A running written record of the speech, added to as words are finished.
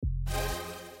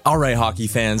All right, hockey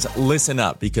fans, listen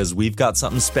up because we've got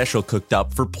something special cooked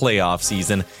up for playoff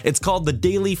season. It's called the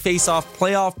Daily Face-Off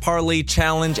Playoff Parlay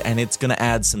Challenge, and it's going to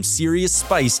add some serious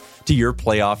spice to your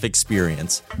playoff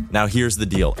experience. Now, here's the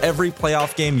deal. Every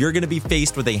playoff game, you're going to be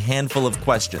faced with a handful of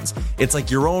questions. It's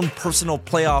like your own personal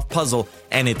playoff puzzle,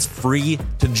 and it's free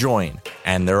to join.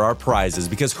 And there are prizes,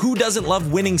 because who doesn't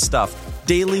love winning stuff?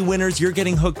 Daily winners, you're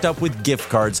getting hooked up with gift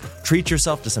cards. Treat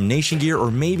yourself to some Nation gear or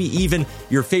maybe even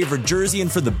your favorite jersey.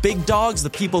 And for the big dogs, the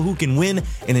people who can win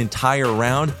an entire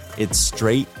round, it's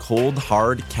straight, cold,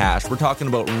 hard cash. We're talking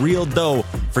about real dough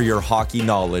for your hockey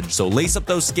knowledge. So lace up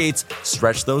those skates,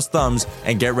 stretch those thumbs,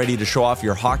 and get ready to show off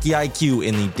your hockey IQ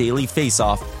in the Daily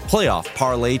Face-Off Playoff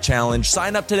Parlay Challenge.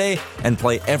 Sign up today and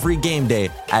play every game day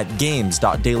at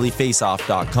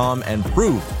games.dailyfaceoff.com and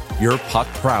prove your puck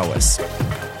prowess.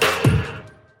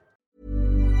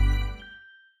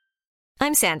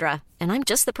 I'm Sandra, and I'm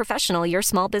just the professional your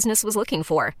small business was looking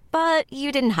for. But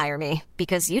you didn't hire me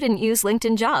because you didn't use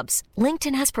LinkedIn Jobs.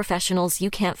 LinkedIn has professionals you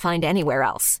can't find anywhere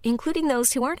else, including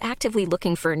those who aren't actively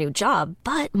looking for a new job,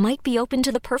 but might be open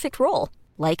to the perfect role,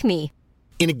 like me.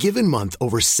 In a given month,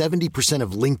 over 70%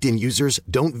 of LinkedIn users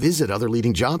don't visit other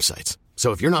leading job sites. So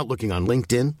if you're not looking on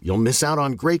LinkedIn, you'll miss out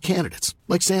on great candidates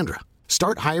like Sandra.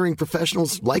 Start hiring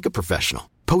professionals like a professional.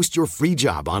 Post your free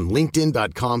job on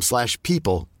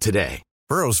linkedin.com/people today.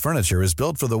 Burrow's furniture is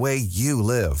built for the way you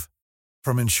live.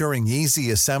 From ensuring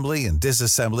easy assembly and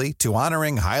disassembly to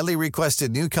honoring highly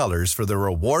requested new colors for their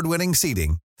award-winning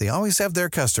seating, they always have their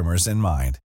customers in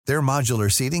mind. Their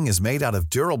modular seating is made out of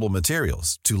durable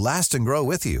materials to last and grow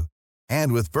with you.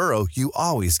 And with Burrow, you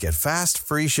always get fast,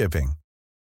 free shipping.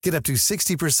 Get up to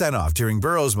 60% off during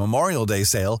Burrow's Memorial Day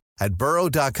sale at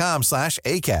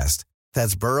burrow.com/ACAST.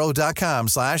 That's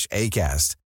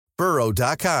burrow.com/ACAST.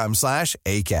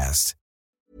 burrow.com/ACAST.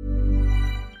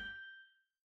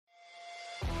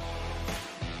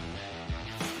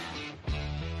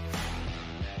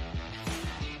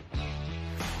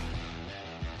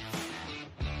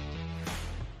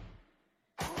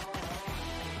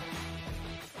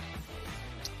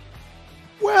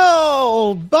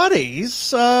 Well,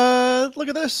 buddies, look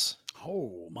at this.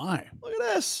 Oh my! Look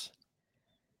at this.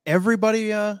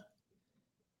 Everybody,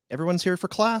 everyone's here for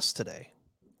class today.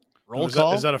 Roll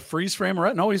call. Is that a freeze frame?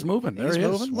 Right? No, he's moving. There He's he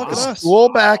moving. is. Look at us.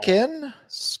 School back in?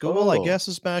 School, I guess,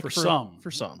 is back For some.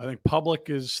 For some. I think public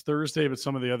is Thursday, but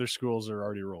some of the other schools are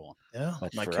already rolling. Yeah,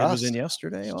 That's my for kid was us. in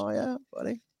yesterday. Oh yeah,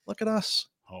 buddy. Look at us.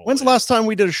 Oh, When's the last time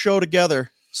we did a show together?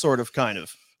 Sort of, kind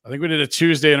of. I think we did a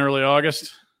Tuesday in early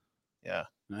August. Yeah.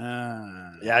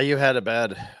 Yeah, you had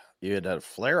a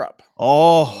flare up.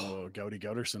 Oh, Goudy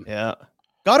Gouderson. yeah.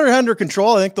 Got her under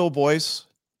control, I think, though, boys.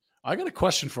 I got a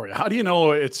question for you. How do you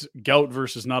know it's gout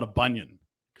versus not a bunion?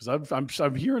 Because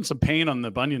I'm hearing some pain on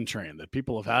the bunion train that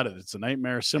people have had it. It's a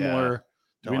nightmare. Similar.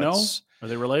 Do we know? Are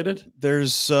they related?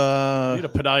 There's I need a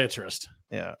podiatrist.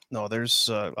 yeah, no, there's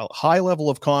a high level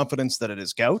of confidence that it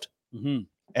is gout. Mm-hmm.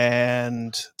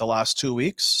 And the last 2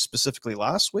 weeks, specifically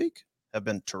last week, have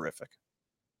been terrific.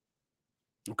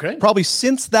 Okay. Probably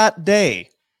since that day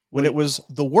when it was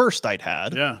the worst I'd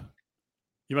had. Yeah.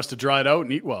 You must have dried out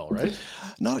and eat well, right?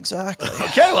 Not exactly.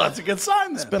 Okay, well, that's a good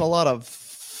sign. It's been a lot of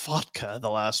vodka the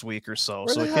last week or so,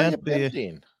 so it can't be.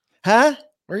 Been? Huh?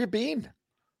 Where you been?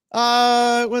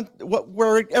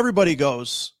 Where everybody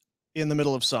goes in the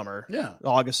middle of summer. Yeah.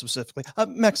 August specifically.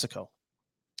 Mexico.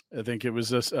 I think it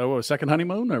was a second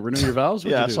honeymoon, renew your vows.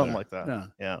 What'd Yeah, you do something there? like that. Yeah.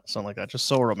 Yeah, something like that. Just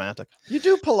so romantic. You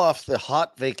do pull off the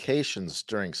hot vacations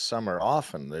during summer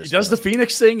often. He does the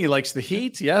Phoenix thing. He likes the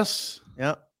heat. Yes.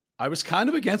 Yeah. I was kind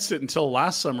of against it until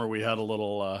last summer. We had a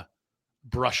little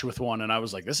brush with one, and I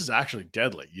was like, this is actually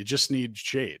deadly. You just need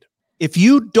shade. If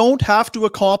you don't have to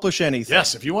accomplish anything.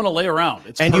 Yes, if you want to lay around.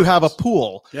 It's and perfect. you have a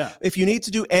pool. Yeah. If you need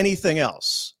to do anything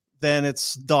else, then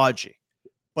it's dodgy.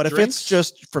 But if Drinks? it's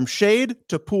just from shade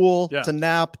to pool Yeah. to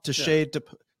nap to Yeah. shade to,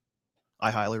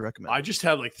 I highly recommend. I just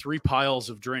had like 3 piles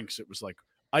of drinks. It was like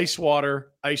ice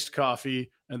water, iced coffee,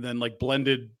 and then like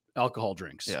blended alcohol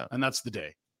drinks. Yeah. And that's the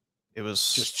day. It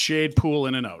was Just shade, pool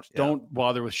in and out. Yeah. Don't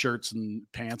bother with shirts and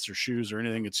pants or shoes or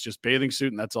anything. It's just bathing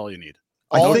suit, and that's all you need.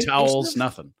 All No inclusive? towels,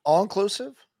 nothing. All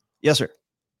inclusive? yes, sir.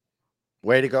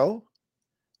 Way to go.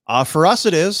 For us,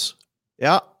 it is.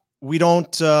 Yeah. We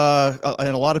don't, and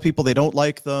a lot of people, they don't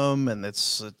like them. And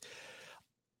it's,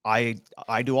 I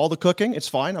do all the cooking. It's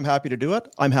fine. I'm happy to do it.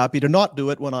 I'm happy to not do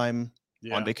it when I'm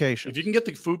Yeah. on vacation. If you can get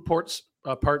the food part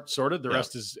sorted, the Yeah.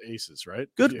 rest is aces, right?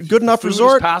 Good- If good the enough food is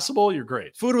resort. passable, you're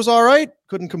great. Food was all right.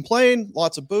 Couldn't complain.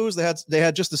 Lots of booze. They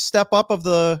had just a step up of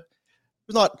the, it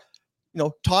was not,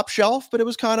 top shelf, but it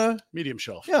was kind of, Medium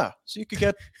shelf. yeah. So you could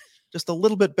get just a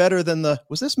little bit better than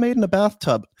was this made in a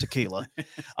bathtub tequila.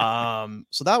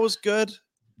 So that was good.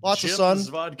 Lots of sun.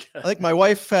 Vodka. I think my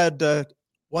wife had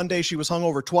one day she was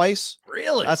hungover twice.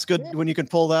 Really? That's good when you can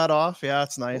pull that off. Yeah,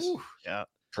 it's nice. Ooh. Yeah.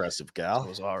 Impressive gal. It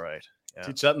was all right. Yeah.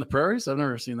 Teach that in the prairies? I've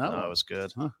never seen that one. It was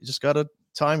good. Huh. You just got to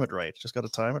time it right.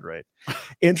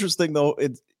 Interesting though,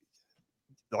 it's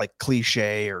like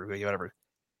cliche or whatever.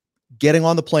 Getting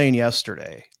on the plane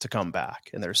yesterday to come back,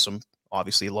 and there's some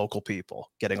obviously local people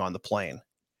getting on the plane.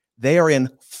 They are in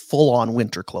full-on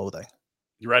winter clothing.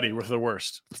 You ready with the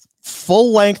worst?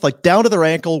 Full length, like down to their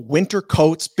ankle, winter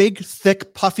coats, big,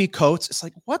 thick, puffy coats. It's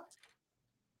like, what?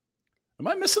 Am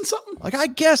I missing something? Like, I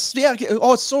guess, yeah.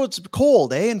 Oh, it's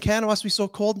cold, eh? In Canada, must be so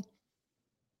cold.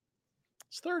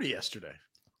 It's 30 yesterday.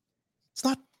 It's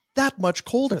not that much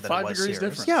colder like than 5 it was degrees here.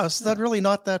 difference. Yeah, it's not really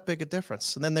not that big a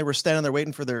difference. And then they were standing there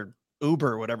waiting for their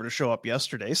Uber or whatever to show up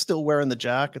yesterday, still wearing the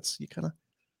jackets. You kind of,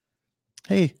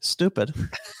 hey, stupid.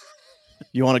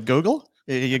 You want to Google?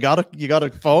 You got a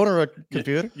phone or a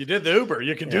computer? You did the Uber.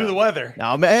 You can do the weather.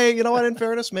 Now, hey, you know what? In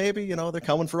fairness, maybe they're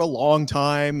coming for a long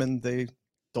time and they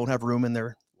don't have room in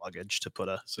their luggage to put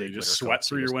a. So you just sweat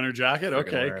through your winter jacket.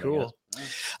 Okay, cool.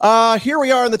 Here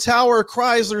we are in the Tower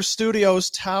Chrysler Studios.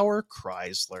 Tower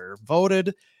Chrysler,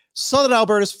 voted Southern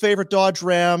Alberta's favorite Dodge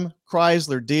Ram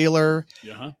Chrysler dealer.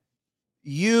 Yeah.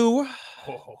 You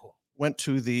went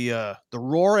to the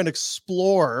Roar and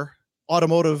Explore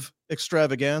automotive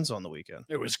extravaganza on the weekend.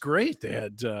 It was great. They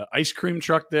had ice cream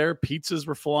truck there. Pizzas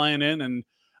were flying in. And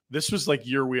this was like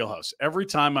your wheelhouse. Every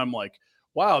time I'm like,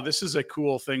 wow, this is a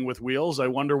cool thing with wheels. I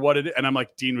wonder what it is. And I'm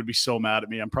like, Dean would be so mad at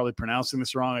me. I'm probably pronouncing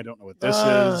this wrong. I don't know what this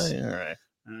is. All right.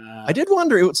 I did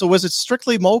wonder. So was it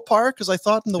strictly Mopar? Because I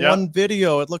thought in the one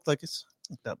video, it looked like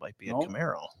that might be a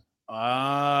Camaro.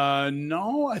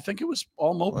 No, I think it was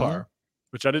all Mopar,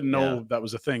 which I didn't know that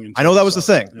was a thing. I know that was the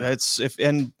thing. Yeah.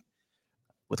 And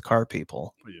with car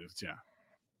people, yeah,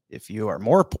 if you are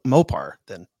more Mopar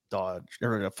than Dodge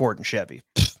or Ford and Chevy,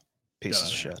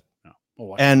 pieces of shit. No.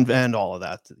 Oh, and all of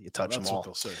that, you touch them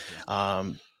all. Say,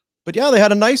 But yeah, they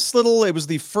had a nice little. It was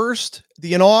the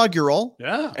inaugural.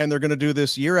 Yeah, and they're going to do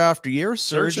this year after year.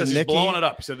 Serge and Nikki blowing it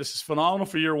up. He said, "This is phenomenal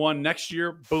for year one. Next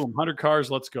year, boom, 100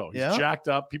 cars. Let's go." He's jacked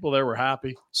up. People there were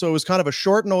happy. So it was kind of a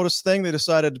short notice thing. They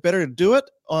decided better to do it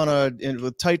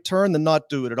with tight turn than not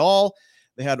do it at all.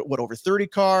 They had over 30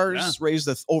 cars, raised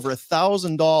over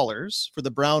 $1,000 for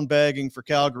the brown bagging for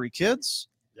Calgary kids.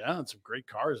 Yeah, and some great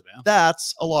cars, man.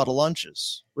 That's a lot of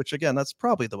lunches, which again, that's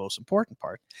probably the most important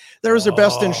part. There's their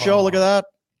best in show. Look at that.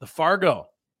 The Fargo.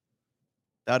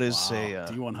 That is a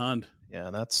D100. Yeah,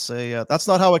 that's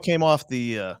not how it came off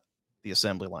the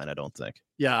assembly line, I don't think.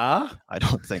 Yeah. I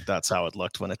don't think that's how it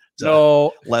looked when it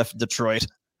left Detroit.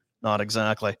 Not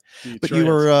exactly. But you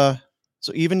were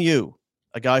so even you,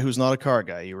 a guy who's not a car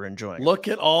guy, you were enjoying. Look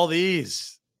at all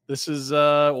these. This is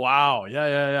wow.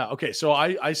 Yeah. Okay, so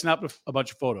I snapped a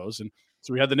bunch of photos, and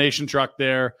so we had the Nation truck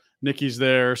there, Nikki's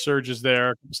there, Serge is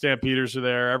there, Stampeders are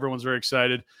there. Everyone's very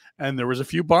excited, and there was a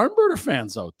few Barnburner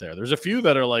fans out there. There's a few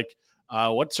that are like,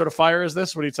 "What sort of fire is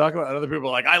this? What are you talking about?" And other people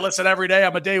are like, "I listen every day.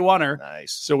 I'm a day oneer."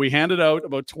 Nice. So we handed out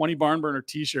about 20 Barnburner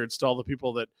T-shirts to all the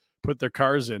people that put their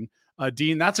cars in.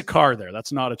 Dean, that's a car there.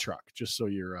 That's not a truck, just so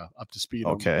you're up to speed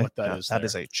on what that is. That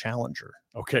is a Challenger.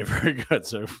 Okay, very good.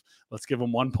 So let's give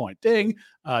them 1 point. Ding.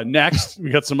 Next, we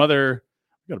got some other.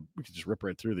 We can just rip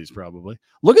right through these probably.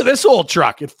 Look at this old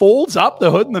truck. It folds up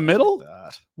the hood in the middle.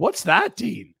 What's that,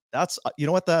 Dean? That's you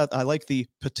know what I like the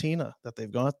patina that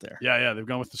they've got there. Yeah, they've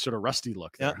gone with the sort of rusty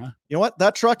look there. Huh? You know what?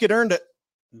 That truck, it earned it.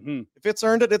 Mm-hmm. If it's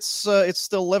earned it, it's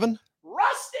still living.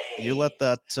 Rusty. You let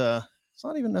that. It's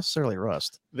not even necessarily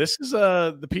rust. This is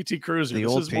the PT Cruiser. The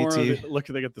this old is PT. More look,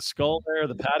 they got the skull there,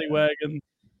 the paddy wagon.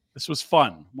 This was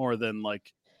fun more than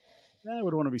like. I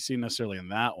wouldn't want to be seen necessarily in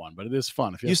that one, but it is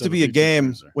fun. If you used to be a game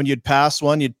Cruiser. When you'd pass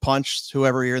one, you'd punch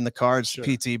whoever you're in the cards. Sure.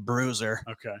 PT Bruiser.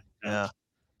 Okay. Yeah.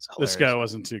 This guy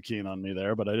wasn't too keen on me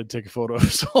there, but I did take a photo of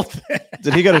his whole thing.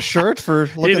 Did he get a shirt for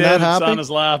looking that happy? It's on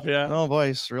his lap, yeah. Oh boy,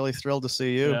 he's really thrilled to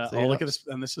see you. Yeah. Oh, look at this.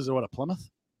 And this is what, a Plymouth?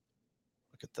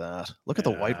 Look at that. Look at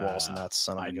the white walls in that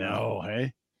son of a gun. I know,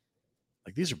 hey?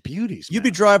 Like, these are beauties. You'd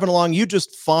be driving along, you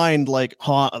just find like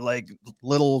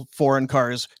little foreign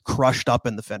cars crushed up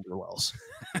in the fender wells.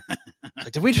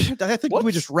 Like, I think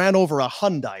we just ran over a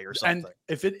Hyundai or something.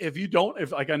 And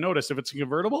if I noticed, if it's a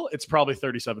convertible, it's probably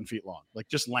 37 feet long, like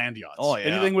just land yachts. Oh, yeah.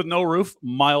 Anything with no roof,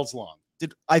 miles long.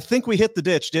 I think we hit the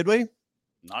ditch, did we?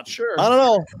 Not sure. I don't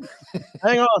know.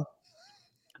 Hang on.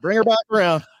 Bring her back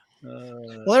around.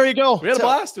 Well, there you go. We had a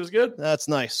blast. It was good. That's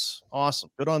nice.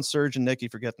 Awesome. Good on Serge and Nikki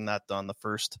for getting that done. The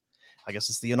first I guess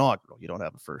it's the inaugural. You don't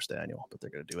have a first annual, but they're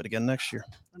going to do it again next year.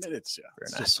 I mean, it's Very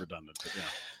nice. nice. Just redundant. But yeah.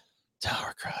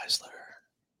 Tower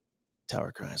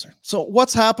Chrysler. So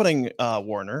what's happening,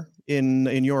 Warner, in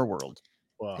your world?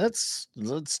 Wow. That's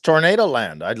tornado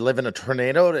land. I live in a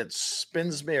tornado that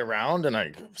spins me around, and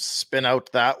I spin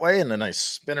out that way, and then I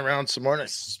spin around some more, and I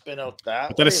spin out that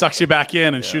But then way. it sucks you back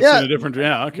in and shoots Yeah. in a different.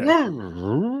 Yeah. Okay.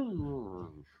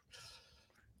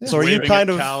 So are you Waving kind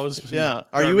at of cows? yeah?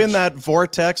 Are you in that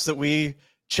vortex that we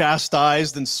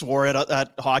chastised and swore at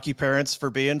hockey parents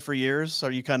for being for years? Are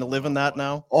you kind of living that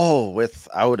now? Oh,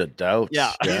 without a doubt.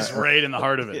 Yeah. He's right in the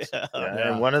heart of it. Yeah.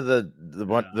 Yeah, and one of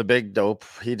the big dope,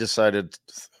 he decided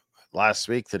last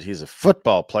week that he's a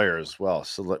football player as well.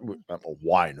 So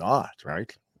why not,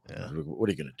 right? Yeah. What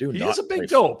are you going to do? He Not is a play big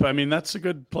dope. I mean, that's a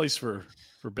good place for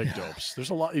big dopes. There's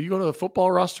a lot. You go to the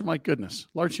football roster, my goodness,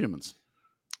 large humans.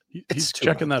 He's too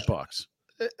checking much. that box.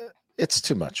 It's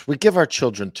too much. We give our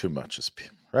children too much,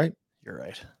 right? You're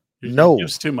right. No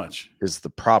It's too much. is the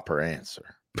proper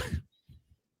answer.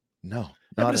 No. Yeah,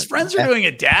 but not his a- friends are doing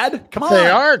it, Dad. Come on. They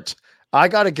aren't. I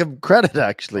got to give him credit,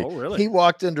 actually. Oh, really? He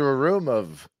walked into a room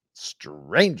of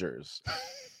strangers.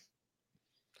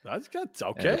 That's and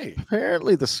okay.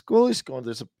 apparently, the school he's going,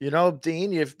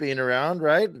 Dean, you've been around,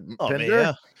 right? Oh, man,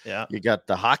 Pinder? yeah. You got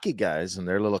the hockey guys and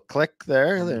their little clique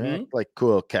there. They Mhm. act like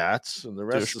cool cats. And the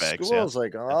rest of the Douchebags, school yeah. is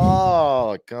like,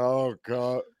 oh,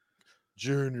 God,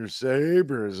 Junior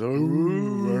Sabres. Oh,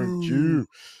 aren't you?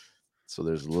 So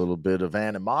there's a little bit of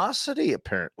animosity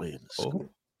apparently in the school.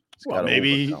 It's Well, gotta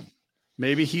overcome.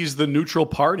 maybe he's the neutral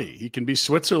party. He can be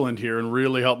Switzerland here and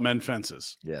really help mend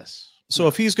fences. Yes. So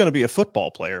if he's going to be a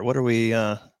football player, what are we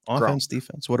offense,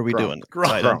 defense? What are we Gronk. doing? Gronk.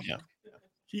 Tight end, yeah.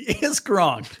 He is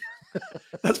Gronk.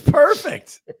 That's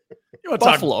perfect. You want to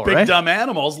Buffalo, talk big right? dumb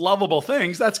animals, lovable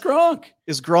things? That's Gronk.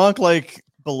 Is Gronk like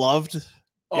beloved in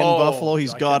Oh, Buffalo?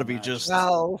 He's I got to can be imagine. just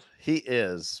Well, he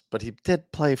is, but he did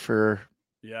play for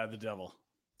Yeah, the devil.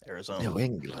 Arizona. New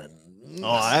England.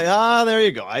 Oh, there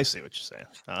you go. I see what you're saying.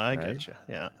 I Right. get you.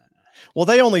 Yeah. Well,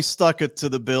 they only stuck it to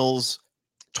the Bills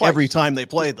Twice. every time they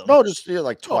played them. No, just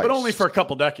like Oh, twice. but only for a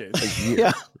couple decades. a year.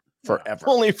 Yeah. Forever.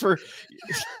 Only for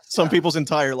some people's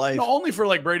entire life. No, only for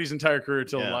like Brady's entire career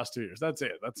till the Yeah. last 2 years. That's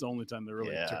it. That's the only time they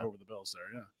really Yeah. took over the Bills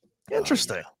there. Yeah.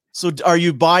 Interesting. So are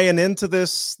you buying into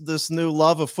this new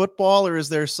love of football, or is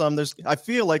there I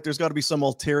feel like there's got to be some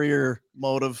ulterior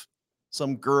motive,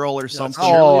 some girl or something. Oh,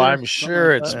 cheerleader, I'm something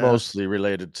sure like it's that. mostly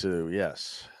related to,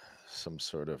 yes, some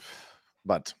sort of,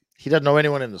 but he doesn't know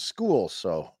anyone in the school,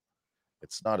 so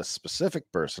it's not a specific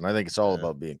person. I think it's all Yeah.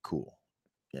 about being cool.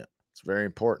 Yeah, it's very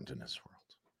important in this world.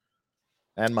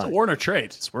 And It's a mine. Warner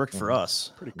trait. It's worked for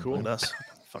us. Pretty Look cool. at us.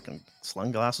 Fucking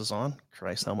sunglasses on.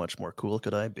 Christ, how much more cool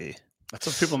could I be? That's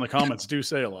what people in the comments do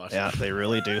say a lot. Yeah, they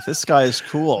really do. This guy is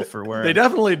cool for wearing. They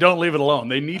definitely don't leave it alone.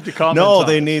 They need to comment. No, on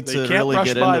they it. need They to can't really rush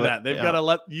get by into it. that. They've Yeah. got to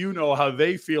let you know how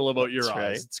they feel about your That's eyes.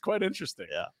 right. It's quite interesting.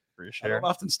 Yeah, for I sure. don't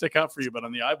often stick out for you, but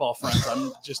on the eyeball front,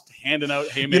 I'm just handing out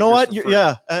haymakers. You know what? for free.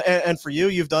 Yeah, and for you,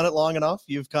 you've done it long enough.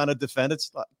 You've kind of defended.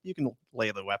 You can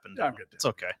lay the weapon Yeah, down. I'm good. It's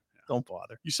okay. Don't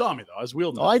bother. You saw me though. I was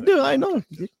wielding. Oh, that I thing. do. I know.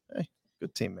 Hey,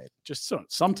 good teammate. Just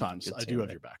sometimes Good I do have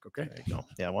teammate. your back. Okay. There you go.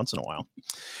 Yeah, once in a while.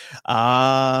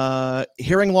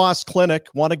 Hearing loss clinic.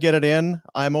 Want to get it in?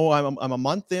 I'm a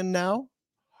month in now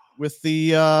with the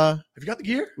Have you got the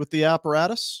gear?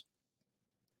 apparatus.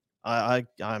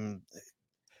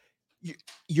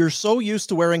 You're so used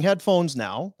to wearing headphones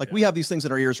now. Like we have these things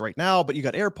in our ears right now, but you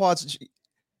got AirPods.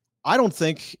 I don't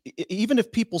think even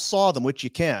if people saw them, which you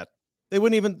can't,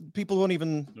 people wouldn't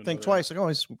even Don't know think that. twice. Like, oh,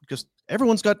 it's just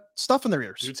everyone's got stuff in their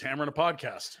ears. Dude's hammering a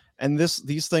podcast. And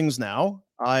these things now,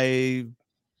 I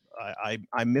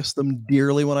miss them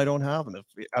dearly when I don't have them.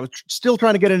 I was still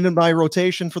trying to get it into my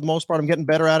rotation for the most part. I'm getting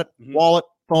better at it. Mhm. Wallet,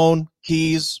 phone,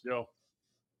 keys, Yo.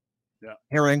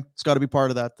 hearing. It's got to be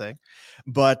part of that thing.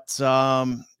 But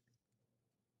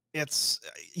it's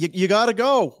you got to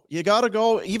go. You got to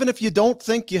go. Even if you don't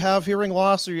think you have hearing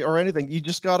loss or anything, you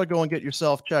just got to go and get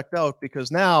yourself checked out,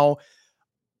 because now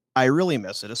I really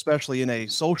miss it, especially in a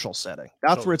social setting.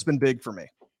 That's where it's been big for me.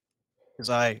 Because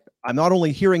I'm not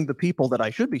only hearing the people that I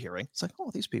should be hearing. It's like,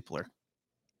 oh, these people are,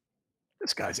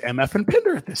 This guy's MF and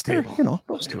Pinder at this table. you know,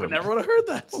 those two I are never would have heard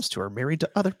that. those two are married to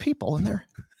other people, and they're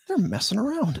messing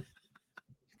around.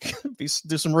 Do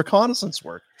some reconnaissance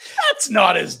work. That's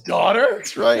not his daughter.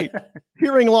 That's right.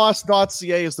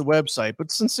 Hearingloss.ca is the website.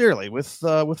 But sincerely, with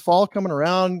fall coming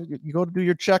around, you go to do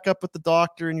your checkup with the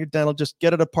doctor and your dental. Just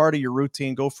get it a part of your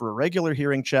routine. Go for a regular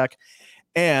hearing check.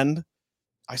 And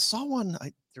I saw one.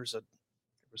 There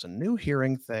was a new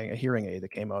hearing aid that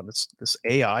came out. It's this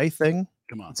AI thing.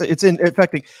 Come on. It's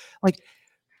affecting, like,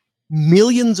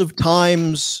 millions of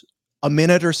times a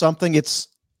minute or something. It's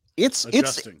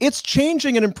Adjusting.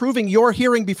 changing and improving your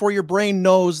hearing before your brain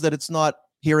knows that it's not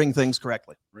hearing things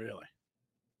correctly. Really?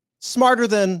 Smarter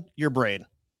than your brain.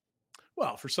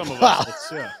 Well, for some of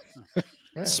us,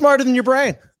 it's Smarter than your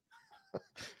brain.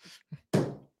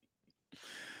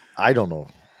 I don't know.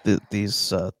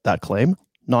 That claim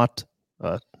not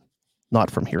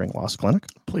from Hearing Loss Clinic.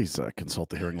 Please consult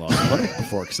the Hearing Loss Clinic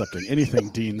before accepting anything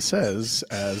Dean says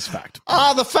as fact.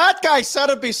 The fat guy said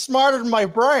it'd be smarter than my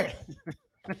brain.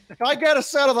 Can I get a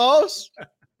set of those?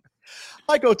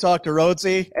 I go talk to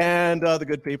Rhodesy and the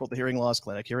good people at the Hearing Loss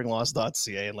Clinic,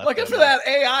 hearingloss.ca. And Looking for that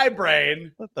AI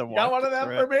brain. Let them Got one of them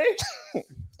for me?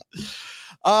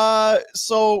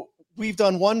 So we've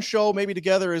done one show maybe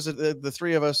together as the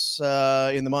three of us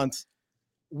in the month.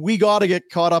 We got to get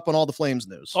caught up on all the Flames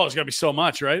news. Oh, it's going to be so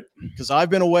much, right? Because I've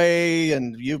been away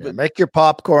and you've been. Make your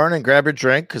popcorn and grab your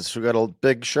drink because we got a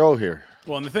big show here.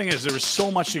 Well, and the thing is, there was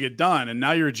so much to get done, and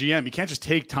now you're a GM. You can't just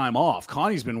take time off.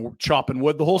 Connie's been chopping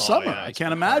wood the whole summer. Yeah, I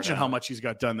can't imagine how much he's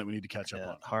got done that we need to catch up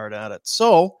on. Hard at it.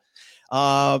 So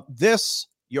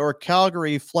your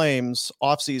Calgary Flames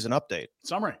offseason update.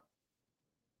 Summary.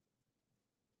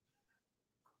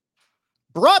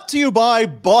 Brought to you by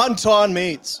Bonton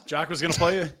Meats. Jack was going to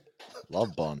play you.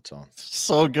 Love Bonton.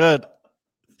 So good.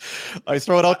 I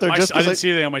throw it out there just I because didn't see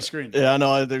anything on my screen. Yeah,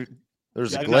 no.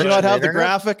 There's a Did glitch. you not have the internet?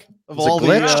 graphic of There's a all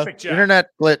glitch. the Internet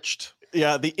glitched.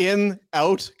 the in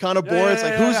out kind of Yeah, boards, yeah,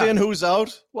 like yeah, who's yeah. in, who's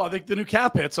out. Well, I think the new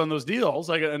cap hits on those deals,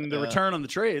 and the Yeah. return on the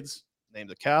trades. Name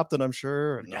the captain, I'm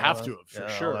sure. And You all have that. to have, for all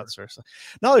sure. that sort of stuff.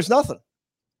 No, there's nothing.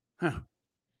 Huh.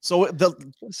 So the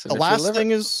Listen, the if last you're living-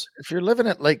 thing is if you're living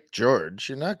at Lake George,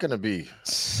 you're not going to be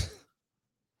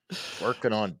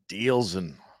working on deals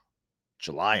in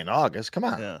July and August. Come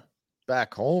on, yeah.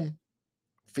 back home,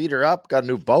 feed her up, got a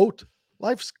new boat.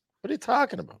 Life's, what are you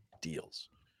talking about? Deals.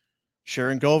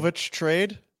 Sharon Govich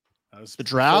trade, That was The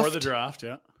before draft? the draft,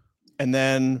 yeah. and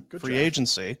then Good free draft.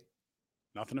 agency,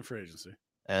 Nothing in free agency,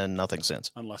 and nothing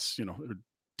since. unless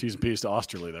T's and P's to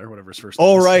Osterley there, whatever his first.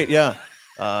 Oh, name is. right,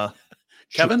 yeah.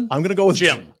 Kevin? I'm gonna go with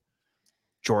Jim,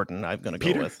 Jordan. I'm gonna go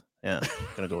Peter? with I'm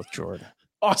gonna go with Jordan.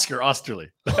 Oscar Osterley,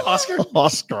 Oscar.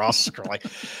 Oscar. Like,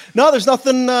 no, there's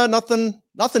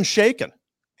nothing shaken.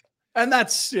 And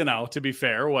that's, to be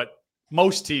fair, what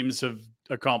most teams have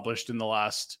accomplished in the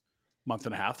last month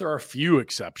and a half. There are a few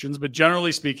exceptions, but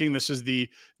generally speaking, this is the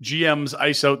GM's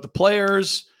ice out the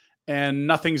players, and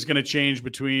nothing's going to change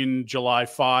between July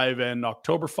 5 and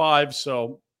October 5.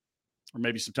 So, or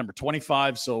maybe September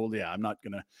 25. So, yeah, I'm not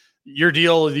going to. Your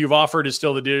deal that you've offered is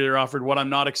still the deal you're offered. What I'm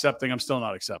not accepting, I'm still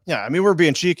not accepting. Yeah, I mean, we're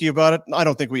being cheeky about it. I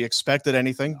don't think we expected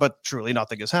anything, but truly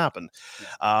nothing has happened.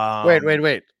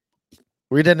 Wait.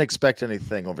 We didn't expect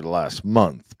anything over the last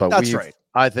month, but That's right.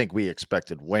 I think we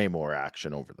expected way more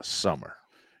action over the summer.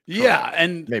 Yeah,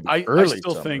 and Maybe I early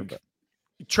still summer, think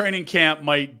but- training camp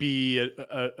might be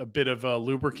a bit of a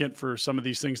lubricant for some of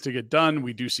these things to get done.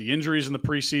 We do see injuries in the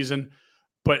preseason,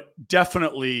 but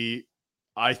definitely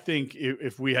I think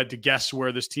if we had to guess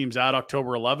where this team's at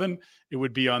October 11, it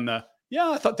would be on I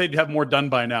thought they'd have more done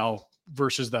by now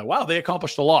versus wow, they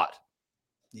accomplished a lot.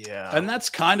 Yeah. And that's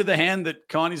kind of the hand that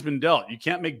Connie's been dealt. You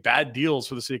can't make bad deals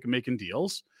for the sake of making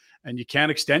deals, and you can't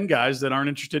extend guys that aren't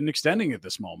interested in extending at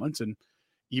this moment. And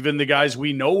even the guys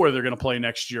we know where they're going to play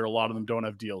next year, a lot of them don't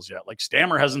have deals yet. Like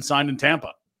Stammer hasn't signed in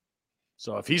Tampa.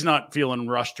 So if he's not feeling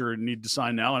rushed or need to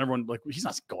sign now, and everyone he's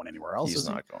not going anywhere else. He's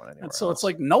not going anywhere. And so it's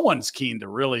like no one's keen to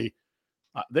really.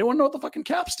 They want to know what the fucking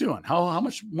cap's doing. How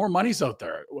much more money's out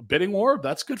there? A bidding war,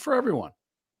 that's good for everyone.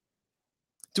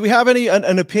 Do we have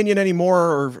an opinion anymore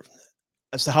or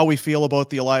as to how we feel about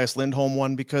the Elias Lindholm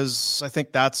one? Because I think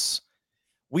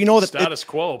we know that Status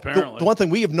quo, apparently. the one thing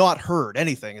we have not heard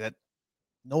anything that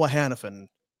Noah Hannafin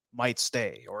might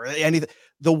stay or anything.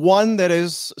 The one that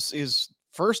is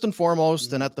first and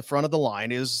foremost and at the front of the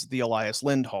line is the Elias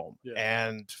Lindholm. Yeah.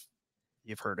 And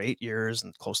you've heard 8 years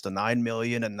and close to $9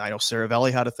 million. And I know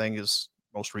Saravelli had a thing is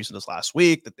most recent as last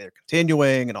week that they're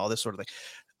continuing and all this sort of thing.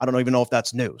 I don't even know if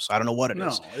that's news. I don't know what it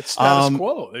is. No, it's status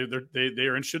quo. They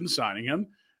are interested in signing him,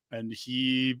 and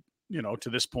he, to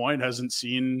this point, hasn't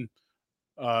seen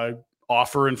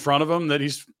offer in front of him that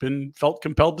he's felt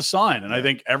compelled to sign. And I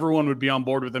think everyone would be on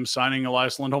board with him signing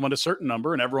Elias Lindholm at a certain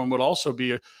number, and everyone would also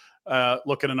be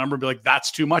look at a number and be like,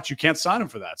 "That's too much. You can't sign him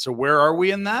for that." So where are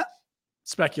we in that?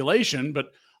 Speculation,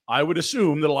 but I would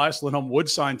assume that Elias Lindholm would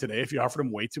sign today if you offered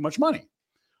him way too much money.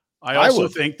 I also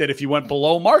think that if he went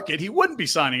below market, he wouldn't be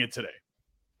signing it today.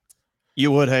 You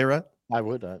would, hey, Rhett? I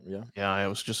would, yeah. Yeah, I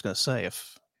was just going to say,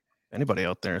 if anybody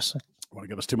out there is Want to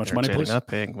give us too much money, please? Not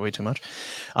paying way too much.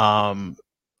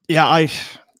 Yeah,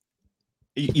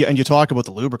 Yeah, and you talk about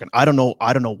the lubricant. I don't know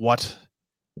what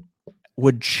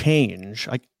would change.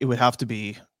 It would have to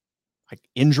be like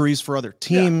injuries for other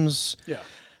teams. Yeah.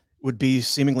 Would be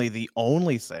seemingly the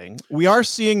only thing. We are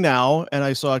seeing now, and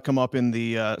I saw it come up in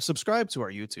the subscribe to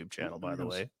our YouTube channel, by the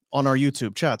way. On our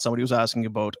YouTube chat, somebody was asking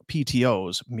about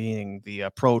PTOs, meaning the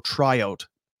pro tryout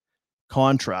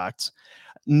contracts.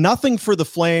 Nothing for the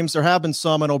Flames. There have been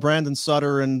some. I know Brandon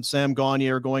Sutter and Sam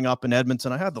Gagner are going up in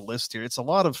Edmonton. I had the list here. It's a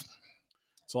lot of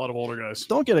older guys.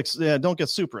 Don't get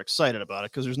super excited about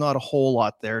it because there's not a whole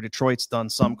lot there. Detroit's done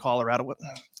some. Colorado.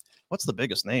 What's the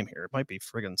biggest name here? It might be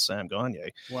friggin' Sam Gagner.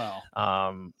 Wow.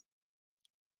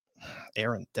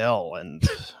 Aaron Dell and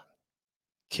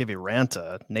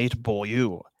Kiviranta, Nate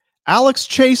Beaulieu. Alex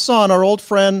Chason, our old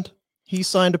friend, he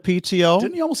signed a PTO.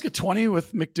 Didn't he almost get 20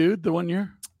 with McDude the one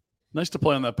year? Nice to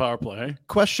play on that power play, hey?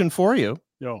 Question for you.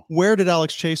 Yo. Where did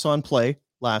Alex Chason play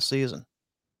last season?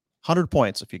 100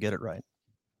 points if you get it right.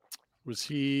 Was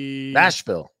he...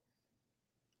 Nashville.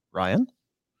 Ryan?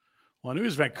 Well, I knew he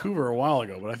was Vancouver a while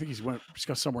ago, but I think he's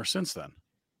got somewhere since then.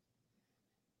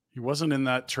 He wasn't in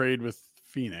that trade with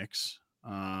Phoenix.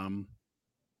 I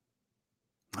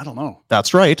don't know.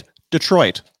 That's right.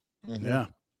 Detroit. Mm-hmm. Yeah.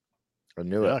 I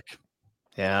knew it.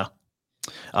 Yeah.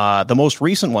 The most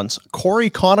recent ones, Corey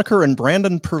Conacher and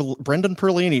Brendan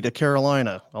Perlini to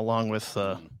Carolina, along with...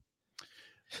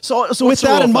 So with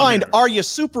that in mind, are you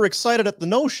super excited at the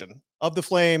notion of the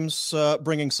Flames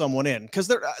bringing someone in?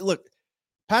 Because look,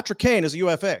 Patrick Kane is a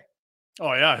UFA.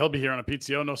 Oh yeah, he'll be here on a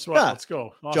PTO. No sweat. Yeah. Let's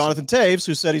go. Awesome. Jonathan Taves,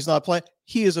 who said he's not playing,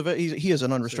 he is an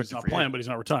unrestricted. So he's not playing, but he's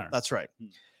not retiring. That's right.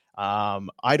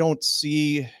 I don't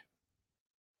see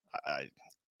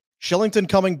Shillington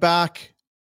coming back.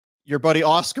 Your buddy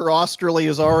Oscar Osterley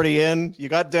is already in. You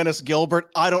got Dennis Gilbert.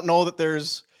 I don't know that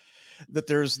there's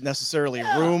necessarily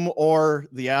room or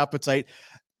the appetite.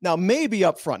 Now, maybe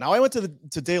up front. Now, I went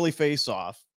to Daily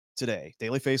Faceoff today,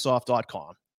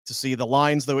 dailyfaceoff.com, to see the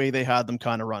lines the way they had them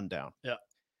kind of run down. Yeah.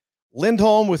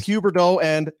 Lindholm with Huberdeau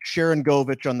and Sharon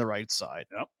Govich on the right side.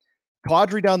 Yep.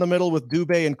 Kadri down the middle with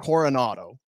Dubé and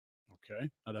Coronado. Okay.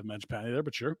 I'd have Mangiapane there,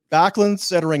 but sure. Backlund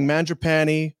centering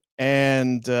Mangiapane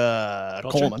and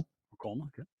Coleman.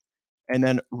 Okay. And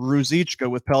then Ruzicka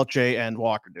with Pelche and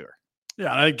Walker Duehr.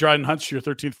 Yeah, and I think Dryden Hunt's your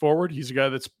 13th forward. He's a guy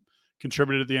that's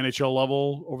contributed at the NHL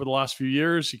level over the last few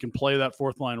years. He can play that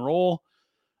fourth line role.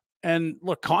 And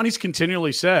look, Connie's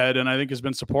continually said, and I think has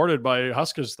been supported by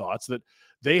Huska's thoughts, that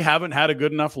they haven't had a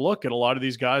good enough look at a lot of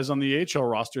these guys on the AHL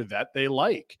roster that they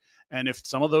like. And if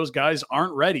some of those guys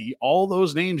aren't ready, all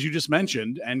those names you just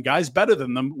mentioned and guys better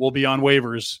than them will be on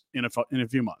waivers in a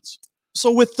few months. So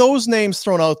with those names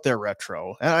thrown out there,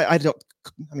 Retro, and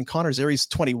I mean, Connor Zeri's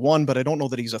 21, but I don't know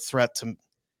that he's a threat to.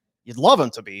 You'd love him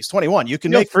to be. He's 21. You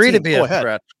can make free to be Go a ahead.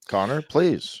 threat, Connor.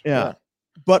 Please. Yeah.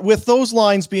 But with those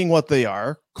lines being what they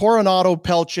are, Coronado,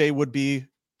 Pelche would be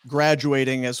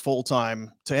graduating as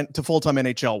full-time to full-time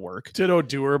NHL work. Ditto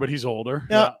Duehr, but he's older.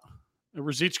 Yeah.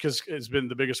 Ruzicka has been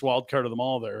the biggest wild card of them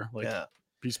all there.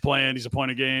 He's playing, he's a point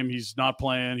a game, he's not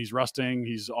playing, he's rusting,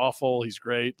 he's awful, he's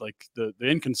great. Like the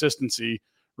inconsistency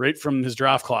right from his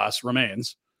draft class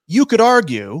remains. You could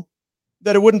argue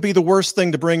that it wouldn't be the worst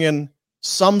thing to bring in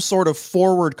some sort of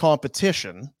forward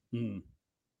competition.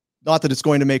 Not that it's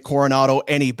going to make Coronado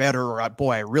any better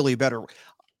or really better.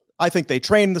 I think they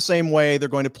train the same way. They're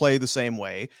going to play the same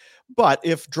way. But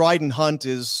if Dryden Hunt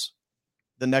is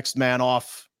the next man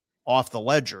off the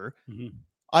ledger,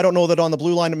 I don't know that on the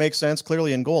blue line it makes sense.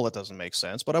 Clearly in goal it doesn't make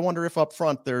sense. But I wonder if up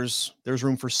front there's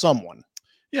room for someone.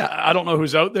 Yeah, I don't know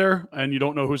who's out there, and you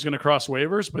don't know who's going to cross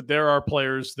waivers, but there are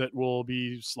players that will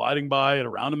be sliding by at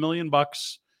around $1 million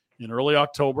in early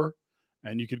October,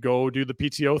 and you could go do the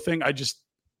PTO thing.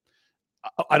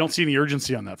 I don't see any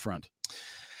urgency on that front.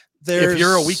 If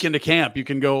you're a week into camp, you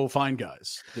can go find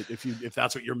guys. If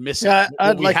that's what you're missing. Yeah,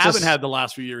 what we haven't had the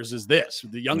last few years is the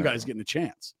young guys getting a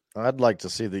chance. I'd like to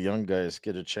see the young guys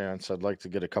get a chance. I'd like to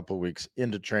get a couple of weeks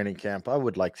into training camp. I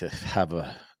would like to have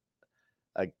a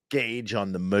gauge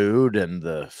on the mood and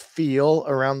the feel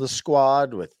around the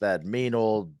squad with that mean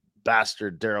old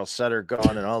bastard Daryl Sutter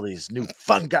gone and all these new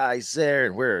fun guys there.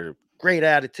 And we're great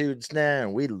attitudes now.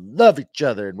 And we love each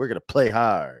other and we're going to play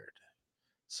hard.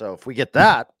 So if we get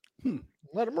that,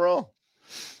 let them roll.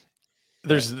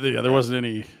 There wasn't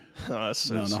any. Look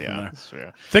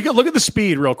at the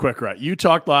speed real quick, right? You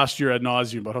talked last year ad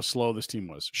nauseum about how slow this team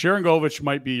was. Sharon Govich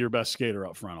might be your best skater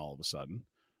up front all of a sudden.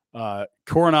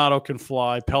 Coronado can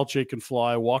fly. Pelche can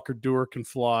fly. Walker Duehr can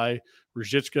fly.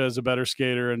 Ruzicka is a better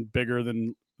skater and bigger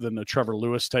than than the Trevor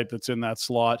Lewis type that's in that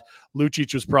slot.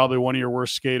 Lucic was probably one of your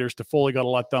worst skaters. Toffoli got a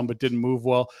lot done, but didn't move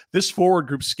well. This forward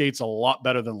group skates a lot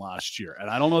better than last year. And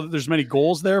I don't know that there's many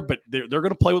goals there, but they're going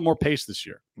to play with more pace this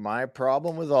year. My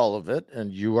problem with all of it,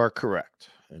 and you are correct,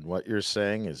 and what you're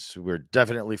saying is we're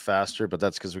definitely faster, but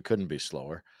that's because we couldn't be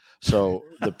slower. So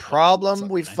the problem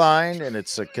we find, and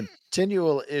it's a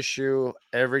continual issue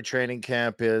every training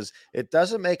camp, is it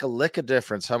doesn't make a lick of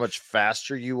difference how much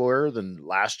faster you were than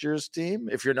last year's team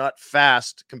if you're not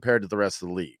fast compared to the rest of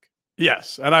the league.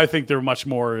 Yes, and I think they're much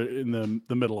more in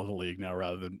the middle of the league now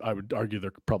rather than, I would argue,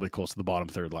 they're probably close to the bottom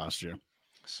third last year.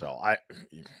 So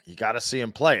you got to see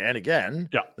him play. And again,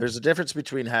 yeah, there's a difference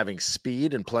between having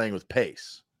speed and playing with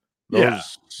pace. Yeah.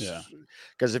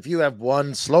 Because if you have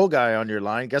one slow guy on your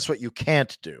line, guess what you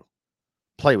can't do?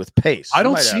 Play with pace. I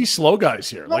don't see slow guys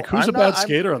here. No, like, who's a bad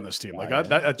skater on this team? Like,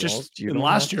 I just you in don't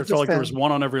last have year, to it felt like there was defend.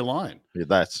 one on every line. Yeah,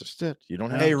 that's just it. You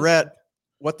don't have Hey, to- Rhett,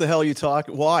 what the hell are you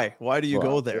talking? Why? Why do you Well,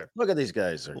 go there? Look at these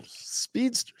guys. They're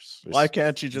speedsters. They're Why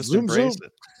can't you just Zoom, embrace zoom.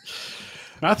 it?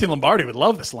 Matthew Lombardi would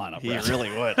love this lineup. He Brett. really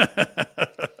would.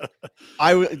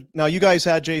 Now, you guys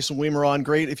had Jason Weimer on.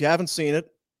 Great. If you haven't seen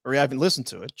it or you haven't listened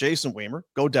to it, Jason Weimer,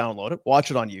 go download it,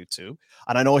 watch it on YouTube.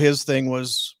 And I know his thing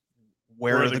was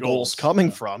where are the goals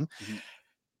coming from? Mhm.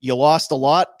 You lost a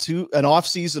lot to an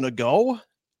offseason ago,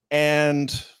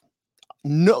 and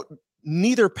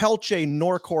neither Pelche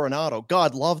nor Coronado,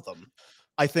 God love them,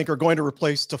 I think are going to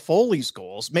replace Toffoli's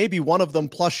goals. Maybe one of them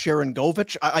plus Sharon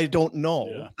Govich. I don't know.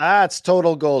 Yeah. That's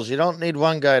total goals. You don't need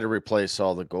one guy to replace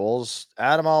all the goals.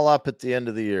 Add them all up at the end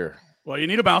of the year. Well, you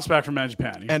need a bounce back from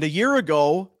Mangiapane. And a year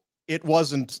ago, it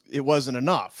wasn't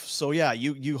enough. So yeah,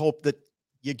 you hope that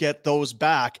you get those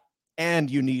back,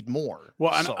 and you need more.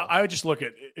 Well, and So- I would just look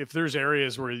at if there's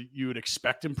areas where you would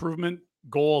expect improvement.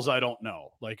 Goals, I don't know.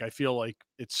 Like, I feel like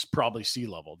it's probably sea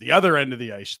level. The other end of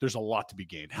the ice, there's a lot to be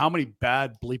gained. How many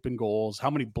bad bleeping goals,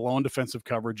 how many blown defensive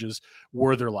coverages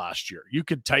were there last year? You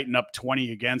could tighten up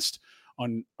 20 against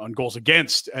on goals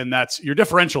against, and that's your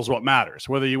differential is what matters.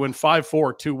 Whether you win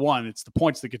 5-4, 2-1, it's the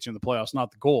points that get you in the playoffs, not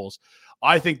the goals.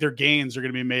 I think their gains are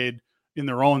going to be made in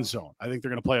their own zone. I think they're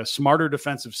going to play a smarter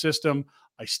defensive system.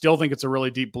 I still think it's a really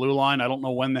deep blue line. I don't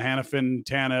know when the Hanifin,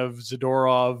 Tanev,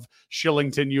 Zadorov,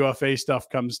 Shillington, UFA stuff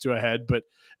comes to a head, but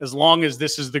as long as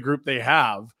this is the group they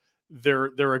have,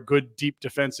 they're a good deep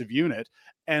defensive unit.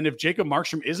 And if Jacob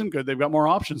Markstrom isn't good, they've got more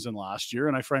options than last year.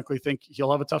 And I frankly think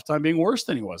he'll have a tough time being worse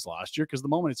than he was last year, because the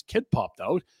moment his kid popped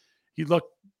out, he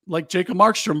looked like Jacob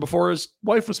Markstrom before his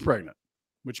wife was pregnant,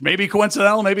 which may be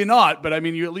coincidental, maybe not. But I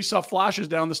mean, you at least saw flashes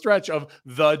down the stretch of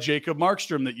the Jacob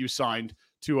Markstrom that you signed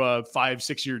to a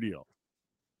 5-6 year deal.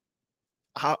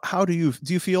 How do you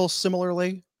feel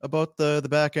similarly about the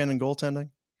back end and goaltending?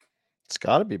 It's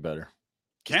got to be better.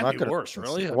 Can't not be gonna- worse,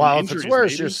 really. I mean, Well, if it's injuries,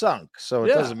 worse, maybe. you're sunk. So it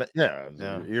Yeah. doesn't.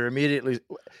 Yeah. You're immediately.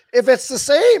 If it's the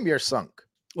same, you're sunk.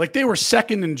 Like, they were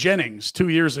second in Jennings 2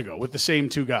 years ago with the same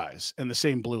two guys and the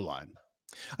same blue line.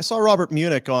 I saw Robert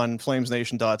Munich on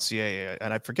flamesnation.ca,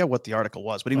 and I forget what the article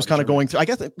was, but he was Probably kind of going through, I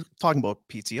guess, talking about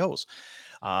PTOs,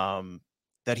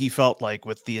 that he felt like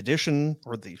with the addition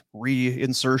or the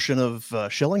reinsertion of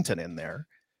Shillington in there,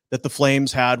 that the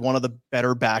Flames had one of the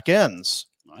better back ends.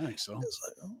 I think so.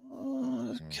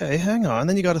 Okay, hang on.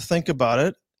 Then you got to think about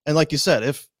it. And like you said,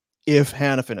 if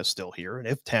Hanifin is still here, and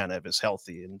if Tanev is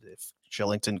healthy, and if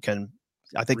Shillington can,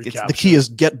 I think it's, the key is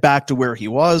get back to where he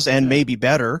was and maybe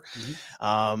better.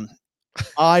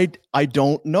 I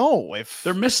don't know if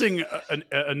They're missing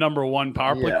a number one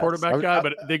power play Yes. quarterback guy,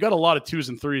 but they got a lot of 2s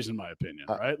and 3s in my opinion,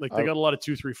 right? Like, they I- got a lot of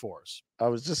 2, 3, 4s. I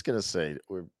was just gonna say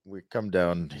we come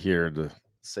down here. The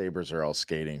Sabres are all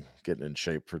skating, getting in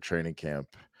shape for training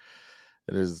camp.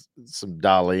 There's some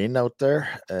Darlene out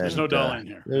there. There's no and, Darlene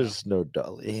here. There's no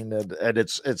Darlene, and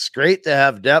it's great to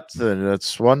have depth, and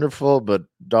it's wonderful. But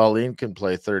Darlene can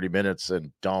play 30 minutes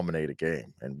and dominate a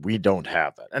game, and we don't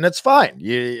have that, and it's fine.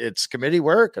 It's committee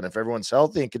work, and if everyone's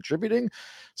healthy and contributing,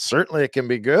 certainly it can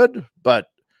be good. But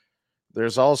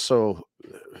there's also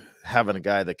having a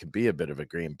guy that can be a bit of a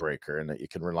game breaker and that you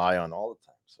can rely on all the time.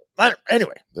 So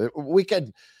anyway, we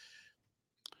can.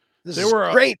 This They is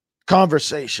were, great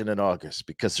conversation in August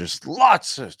because there's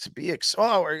lots to be.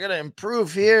 We're going to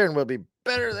improve here and we'll be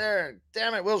better there. And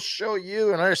damn it, we'll show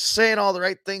you. And they're saying all the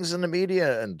right things in the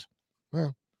media. And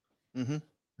well,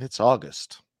 it's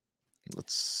August.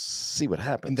 Let's see what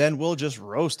happens. and then we'll just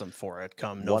roast them for it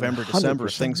come November, December.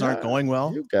 If 100%. things aren't going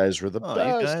well. You guys were the Oh,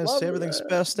 best. you guys Love say everything's it.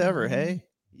 best ever. Hey,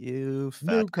 you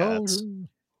New fat cats. color.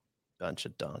 Bunch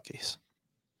of donkeys.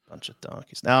 Bunch of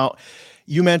donkeys. Now,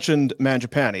 you mentioned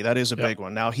Mangiapane. That is a Yep. big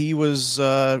one. Now, he was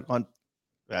on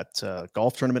that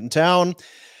golf tournament in town.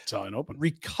 Australian Open.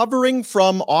 Recovering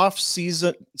from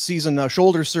off-season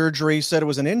shoulder surgery, said it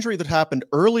was an injury that happened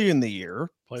early in the year.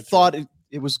 Thought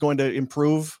it was going to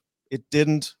improve. It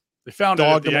didn't. They found it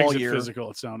at the all exit year.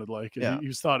 physical, it sounded like. And Yeah.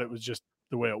 he thought it was just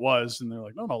the way it was. And they're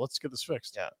like, no, let's get this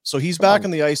fixed. Yeah. So he's back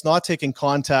on the ice, not taking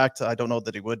contact. I don't know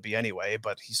that he would be anyway,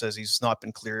 but he says he's not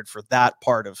been cleared for that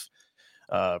part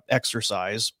of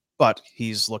exercise, but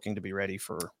he's looking to be ready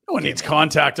for. No one needs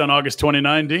contact on August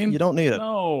 29, Dean. You don't need it.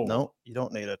 No, you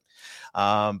don't need it.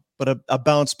 But a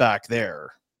bounce back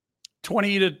there.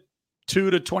 22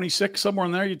 to 26, somewhere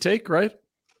in there you take, right?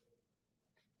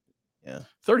 Yeah.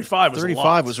 35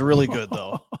 was really good,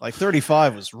 though. Like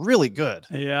 35 was really good.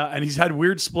 Yeah, and he's had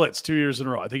weird splits 2 years in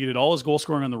a row. I think he did all his goal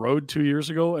scoring on the road 2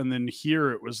 years ago, and then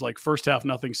here it was like first half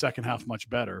nothing, second half much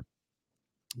better.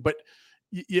 But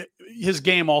his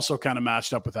game also kind of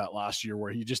matched up with that last year,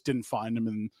 where he just didn't find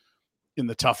him in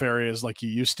the tough areas like he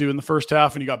used to in the first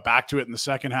half, and he got back to it in the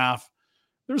second half.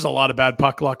 There's a lot of bad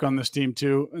puck luck on this team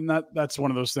too, and that's one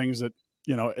of those things that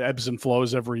ebbs and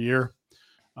flows every year.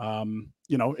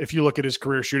 If you look at his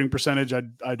career shooting percentage,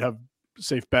 I'd have a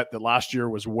safe bet that last year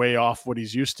was way off what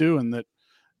he's used to, and that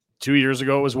 2 years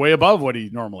ago it was way above what he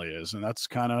normally is, and that's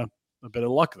kind of a bit of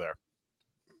luck there.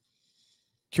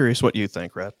 Curious what you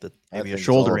think, Rhett, that maybe a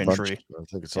shoulder injury. I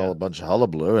think it's all a bunch of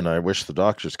hullabaloo, and I wish the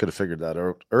doctors could have figured that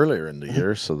out earlier in the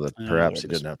year so that perhaps he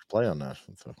didn't have to play on that.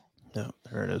 So. Yeah,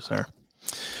 there it is there.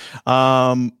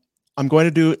 I'm going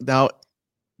to do now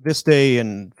this day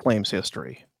in Flames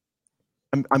history.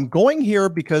 I'm going here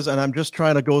because, and I'm just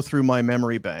trying to go through my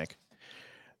memory bank,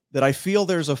 that I feel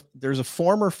there's a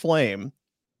former Flame.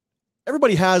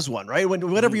 Everybody has one, right?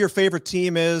 Whatever your favorite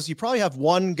team is, you probably have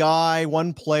one guy,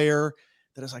 one player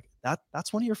that is like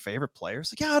that's one of your favorite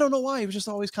players. Like, yeah, I don't know why. He was just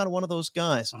always kind of one of those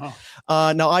guys.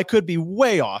 Now I could be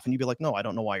way off, and you'd be like, no, I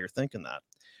don't know why you're thinking that.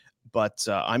 But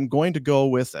I'm going to go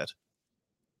with it.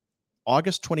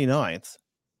 August 29th.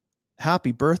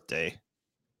 Happy birthday,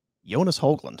 Jonas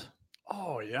Höglund.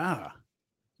 Oh, yeah.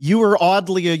 You were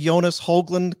oddly a Jonas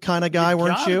Höglund kind of guy,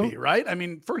 weren't you? Be, right? I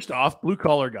mean, first off,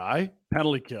 blue-collar guy,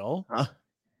 penalty kill,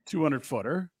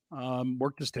 200-footer,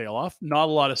 worked his tail off. Not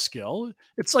a lot of skill.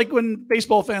 It's like when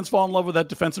baseball fans fall in love with that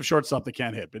defensive shortstop that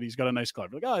can't hit, but he's got a nice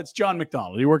glove. Like, it's John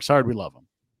McDonald. He works hard. We love him.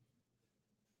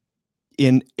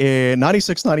 In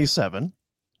 96-97,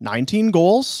 19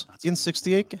 goals in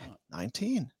 68.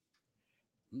 19.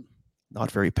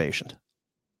 Not very patient.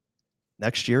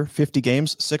 Next year, 50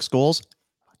 games, 6 goals.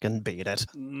 Fucking beat it.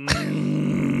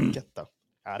 Get the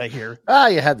out of here.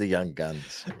 You had the young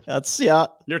guns.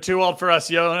 You're too old for us,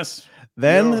 Jonas.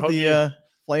 Then the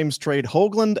Flames trade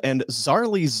Höglund and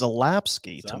Zarli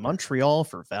Zalapski to Montreal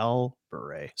for Val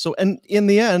Bure. So, and in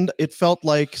the end, it felt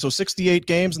like 68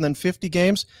 games and then 50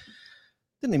 games.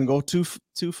 Didn't even go two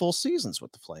full seasons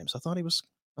with the Flames. I thought he was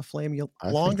a Flame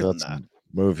longer than that.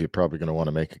 Move you're probably going to want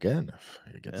to make again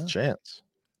if you get the chance.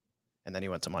 And then he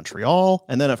went to Montreal,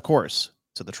 and then of course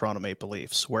to the Toronto Maple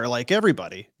Leafs, where like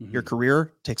everybody, your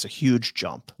career takes a huge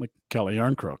jump. Like Kelly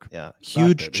Yarncroke. Yeah,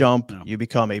 huge jump. Yeah. You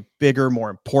become a bigger, more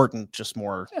important, just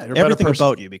more. Everything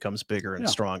about you becomes bigger and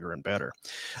stronger and better.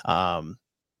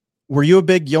 Were you a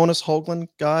big Jonas Höglund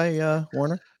guy,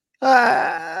 Warner?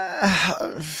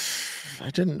 I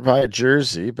didn't buy a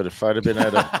jersey, but if I'd have been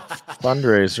at a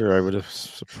fundraiser, I would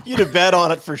have. You'd have bet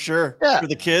on it for sure. Yeah. For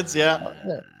the kids,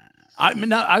 yeah. I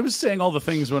mean, I was saying all the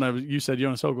things when you said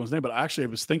Jonas Höglund's name, but actually I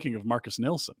was thinking of Marcus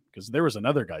Nilsson because there was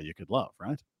another guy you could love,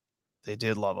 right? They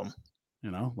did love him.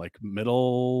 Like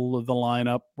middle of the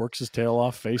lineup, works his tail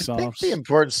off, face-offs. I think the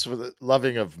importance with the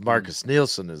loving of Marcus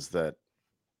Nilsson is that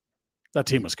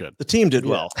team was good. The team did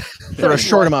well for a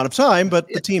short amount of time, but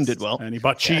the team did well. And he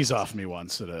bought cheese off me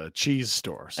once at a cheese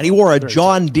store. So and he wore a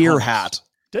John Deere hat.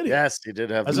 Did he? Yes, he did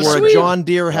have. He wore a John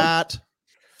Deere hat,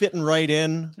 fitting right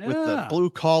in with the blue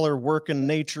collar working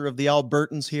nature of the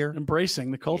Albertans here, embracing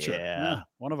the culture. Yeah,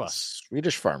 one of us,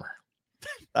 Swedish farmer.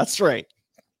 That's right.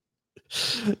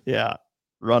 Yeah,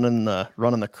 running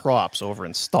the crops over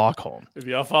in Stockholm. If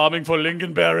you're farming for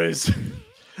lingonberries.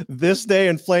 This day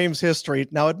in Flames history.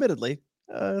 Now, admittedly,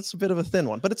 it's a bit of a thin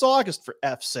one, but it's August for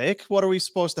F's sake. What are we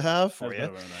supposed to have for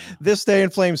you? This day in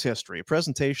Flames history, a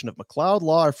presentation of McLeod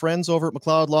Law, our friends over at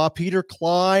McLeod Law. Peter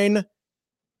Klein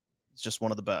is just one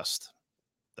of the best.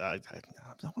 I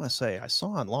want to say I saw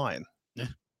online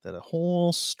that a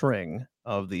whole string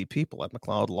of the people at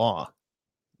McLeod Law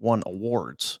won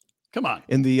awards. Come on.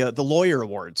 In the lawyer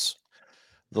awards.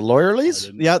 The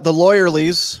Lawyerlies? Yeah, the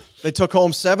Lawyerlies. They took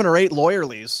home 7 or 8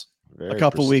 Lawyerlies. a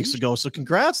couple weeks ago. So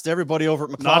congrats to everybody over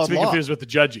at McLeod Not to be Law. confused with the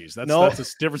judges. That's a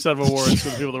different set of awards for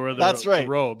the people that wear the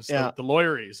robes. Yeah. The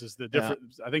lawyeries is the different.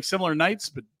 I think similar nights,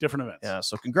 but different events. Yeah.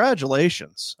 So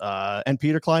congratulations. And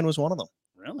Peter Klein was one of them.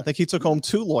 Really? I think he took home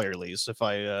 2 lawyerlies, if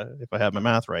I have my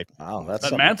math right. Wow, that's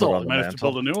that mantle. I might have to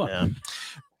build a new one. Yeah.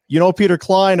 You know, Peter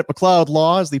Klein at McLeod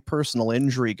Law is the personal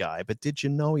injury guy, but did you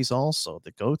know he's also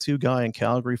the go-to guy in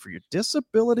Calgary for your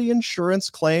disability insurance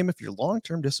claim if your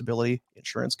long-term disability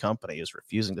insurance company is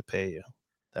refusing to pay you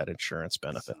that insurance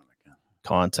benefit?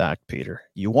 Contact Peter.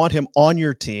 You want him on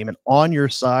your team and on your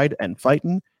side and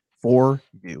fighting for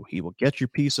you. He will get your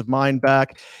peace of mind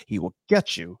back. He will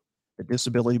get you the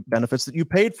disability benefits that you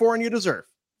paid for and you deserve.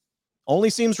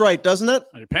 Only seems right, doesn't it?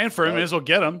 You're paying for him, may as well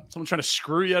get him. Someone trying to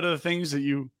screw you out of the things that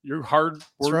your hard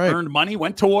earned money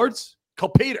went towards. Call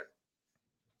Peter.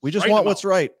 We just want what's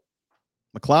right.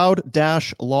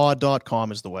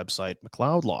 McLeod-law.com is the website.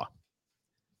 McLeod Law.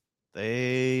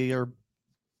 They are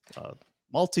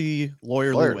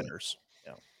multi-lawyerly winners.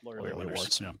 Yeah, lawyer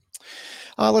winners. Yeah.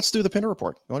 Let's do the Pinder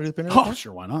report. You want to do the Pinder report? Oh,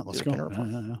 sure. Why not? Let's go.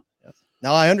 Yeah.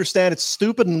 Now, I understand it's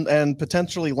stupid and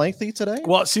potentially lengthy today.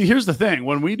 Well, see, here's the thing.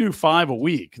 When we do 5 a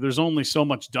week, there's only so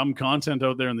much dumb content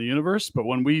out there in the universe. But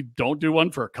when we don't do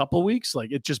one for a couple weeks,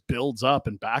 like it just builds up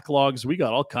and backlogs. We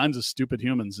got all kinds of stupid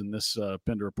humans in this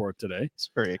Pinder report today.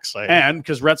 It's very exciting. And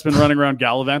because Rhett's been running around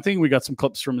gallivanting, we got some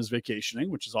clips from his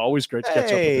vacationing, which is always great to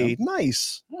catch up with him.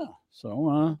 Nice. Yeah.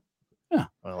 So, I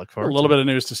look forward a little bit of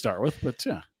news to start with, but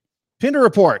yeah. Pinder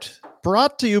report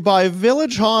brought to you by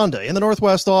Village Honda in the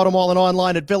Northwest Auto Mall and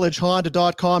online at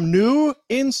villagehonda.com. New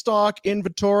in-stock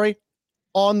inventory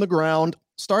on the ground.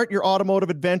 Start your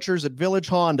automotive adventures at Village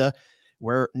Honda,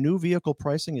 where new vehicle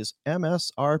pricing is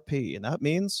MSRP. And that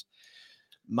means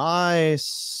my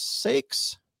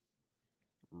sakes,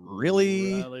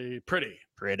 really pretty.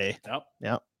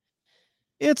 Yep.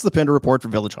 It's the Pinder report for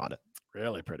Village Honda.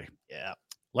 Really pretty. Yeah.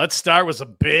 Let's start with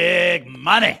some big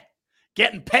money.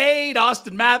 Getting paid,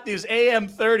 Austin Matthews,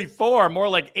 AM34, more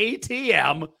like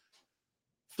ATM,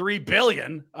 $3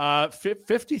 billion,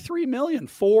 $53 million,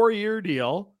 4-year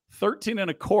deal, 13 and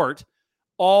a quart,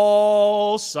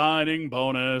 all signing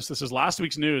bonus. This is last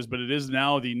week's news, but it is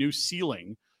now the new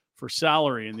ceiling for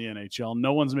salary in the NHL.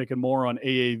 No one's making more on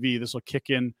AAV. This will kick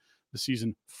in the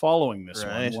season following this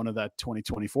one of that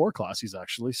 2024 class he's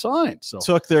actually signed. So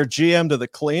took their GM to the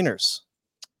cleaners.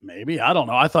 Maybe. I don't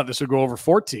know. I thought this would go over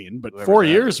 14, but 4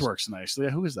 years works nicely.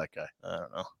 Who is that guy? I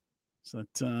don't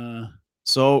know.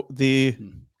 So the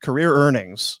career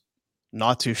earnings,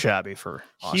 not too shabby for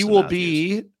Austin he will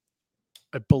Matthews. be,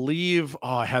 I believe,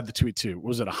 I had the tweet too.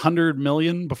 Was it 100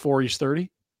 million before he's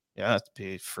 30? Yeah, that'd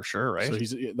be for sure, right?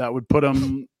 So that would put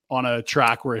him on a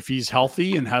track where if he's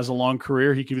healthy and has a long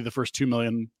career, he could be the first $200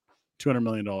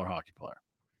 million hockey player.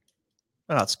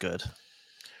 That's good.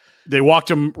 They walked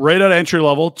him right at entry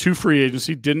level to free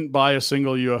agency, didn't buy a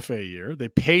single UFA year. They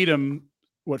paid him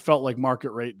what felt like market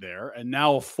rate there. And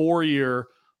now a 4-year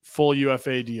full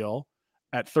UFA deal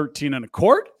at 13 and a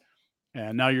quart.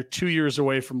 And now you're 2 years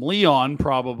away from Leon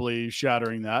probably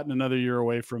shattering that and another year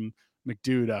away from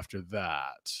McDude after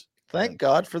that. Thank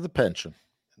God for the pension.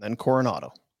 And then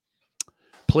Coronado.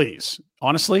 Please.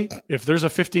 Honestly, if there's a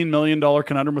 $15 million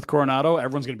conundrum with Coronado,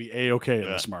 everyone's going to be A-okay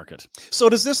in this market. So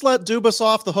does this let Dubas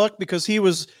off the hook? Because it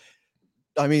was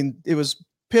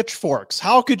pitchforks.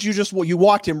 How could you you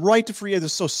walked him right to free?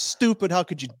 It's so stupid. How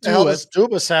could you do it? Does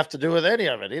Dubas have to do with any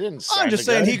of it? He didn't sign I'm just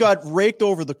saying he got raked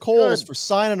over the coals for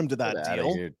signing him to that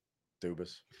deal. Here,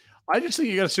 Dubas. I just think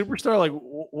you got a superstar. Like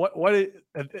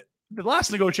the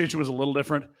last negotiation was a little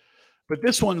different, but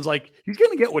this one's like, he's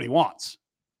going to get what he wants.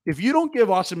 If you don't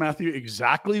give Austin Matthews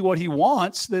exactly what he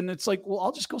wants, then it's like, well,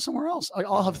 I'll just go somewhere else.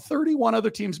 I'll have 31 other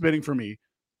teams bidding for me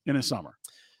in a summer.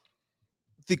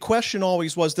 The question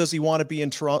always was, does he want to be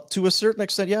in Toronto? To a certain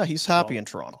extent, yeah, he's happy in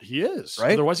Toronto. He is.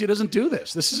 Right? Otherwise, he doesn't do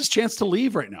this. This is his chance to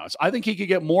leave right now. I think he could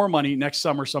get more money next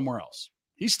summer somewhere else.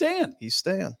 He's staying.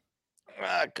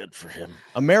 Good for him.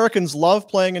 Americans love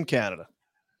playing in Canada.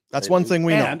 That's one thing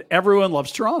we know. And everyone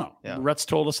loves Toronto. Yeah. Rhett's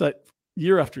told us that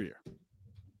year after year.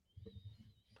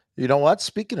 You know what?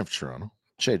 Speaking of Toronto,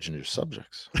 changing your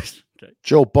subjects. Okay.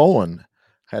 Joe Bowen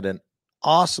had an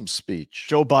awesome speech.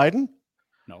 Joe Biden?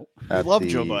 No. I love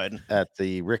Joe Biden. At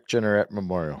the Rick Jeanneret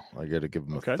Memorial. I got to give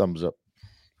him a thumbs up.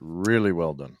 Really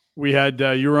well done. We had,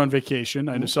 you were on vacation.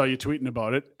 I just saw you tweeting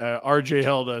about it. RJ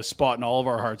held a spot in all of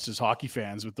our hearts as hockey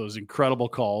fans with those incredible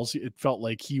calls. It felt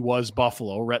like he was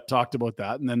Buffalo. Rhett talked about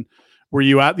that. And then were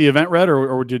you at the event, Rhett,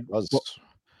 or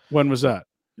when was that?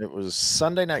 It was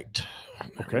Sunday night.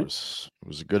 Okay. It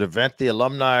was a good event. The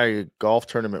alumni golf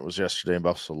tournament was yesterday in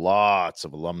Buffalo. Lots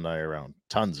of alumni around,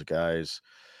 tons of guys.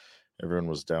 Everyone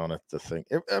was down at the thing.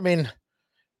 I mean,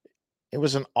 it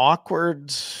was an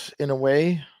awkward, in a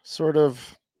way, sort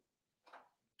of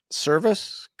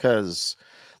service because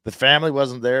the family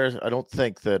wasn't there. I don't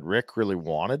think that Rick really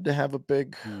wanted to have a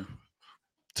big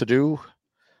to do,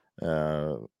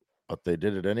 but they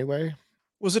did it anyway.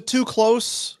 Was it too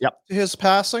close Yep. to his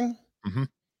passing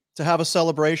to have a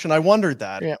celebration? I wondered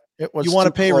that. Yeah, it was. You want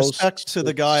to too pay close. respect to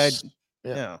the guy.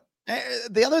 Yeah.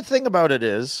 The other thing about it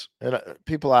is, and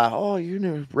people ask, "Oh, you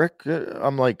knew Rick?"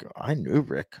 I'm like, I knew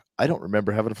Rick. I don't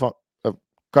remember having a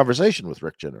conversation with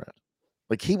Rick Jeanneret.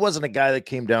 Like, he wasn't a guy that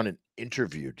came down and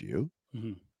interviewed you,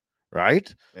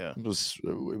 right? Yeah. It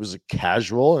was a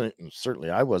casual, and certainly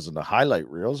I wasn't a highlight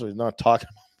reel, so he's not talking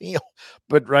about me.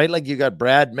 But right, like you got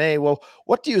Brad May. Well,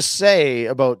 what do you say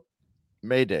about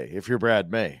May Day if you're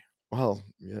Brad May? Well,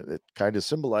 it kind of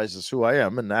symbolizes who I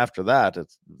am, and after that,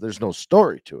 there's no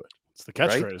story to it. It's the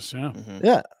catchphrase, yeah.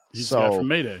 Yeah. He's the guy from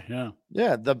Mayday, yeah.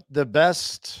 Yeah, the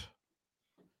best.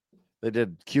 They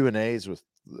did Q&As with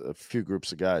a few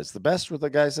groups of guys. The best were the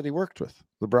guys that he worked with,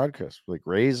 the broadcast, like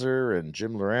Razor and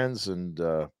Jim Lorenz and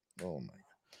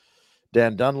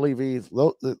Dan Dunleavy,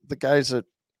 the guys that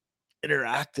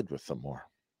interacted with them more.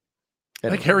 I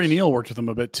think Harry Neal worked with them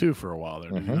a bit too for a while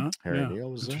there. Did he not? Harry Neal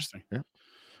was interesting. There.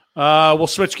 Yeah. We'll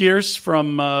switch gears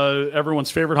from everyone's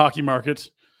favorite hockey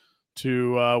market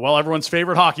to, everyone's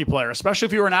favorite hockey player, especially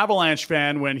if you were an Avalanche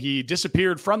fan when he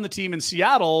disappeared from the team in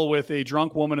Seattle with a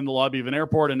drunk woman in the lobby of an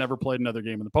airport and never played another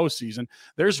game in the postseason.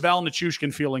 There's Val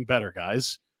Nichushkin feeling better,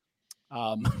 guys.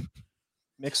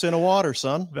 Mix in a water,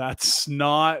 son. That's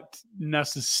not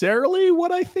necessarily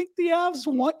what I think the Avs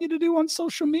want you to do on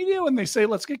social media when they say,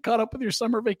 let's get caught up with your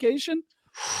summer vacation.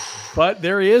 But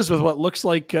there he is with what looks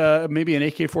like maybe an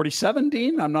AK-47,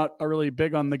 Dean. I'm not really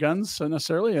big on the guns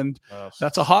necessarily. And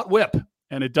that's a hot whip.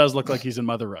 And it does look like he's in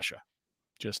Mother Russia.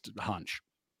 Just a hunch.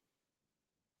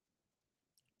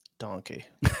 Donkey.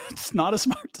 It's not a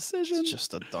smart decision. It's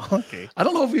just a donkey. I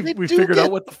don't know if we figured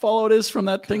out what the fallout is from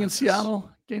that thing in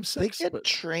Seattle, Game 6. They get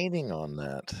training on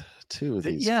that, too.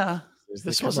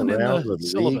 This wasn't in the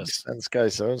syllabus. And Sky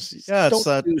Sounds. Yeah, it's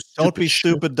that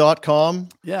don'tbestupid.com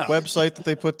website that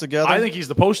they put together. I think he's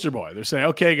the poster boy. They're saying,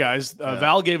 okay, guys,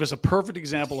 Val gave us a perfect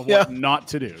example of what not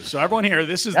to do. So everyone here,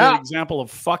 this is the example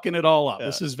of fucking it all up.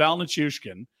 This is Val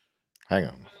Nichushkin. Hang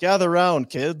on. Gather round,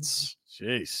 kids.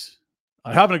 Jeez.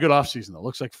 Having a good offseason, though.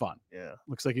 Looks like fun. Yeah.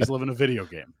 Looks like he's living a video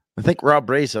game. I think Rob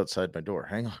Ray's outside my door.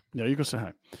 Hang on. Yeah, you go say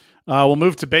hi. We'll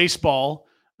move to baseball.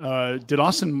 Did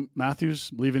Austin Matthews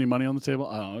leave any money on the table?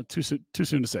 I don't know. Too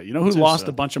soon to say. You know who lost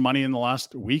a bunch of money in the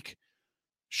last week?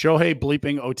 Shohei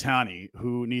bleeping Ohtani,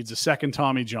 who needs a second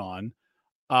Tommy John.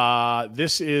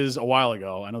 This is a while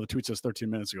ago. I know the tweet says 13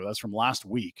 minutes ago. That's from last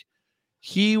week.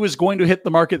 He was going to hit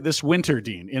the market this winter,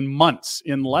 Dean, in months,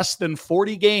 in less than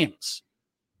 40 games,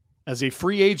 as a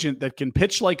free agent that can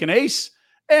pitch like an ace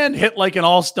and hit like an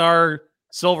all-star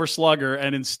silver slugger.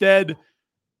 And instead,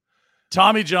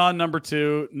 Tommy John, number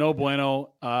 2, no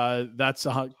bueno. That's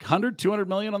 $200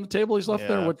 million on the table he's left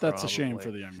there. That's a shame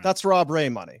for the young man. That's Rob Ray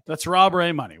money. That's Rob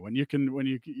Ray money. When you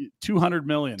 $200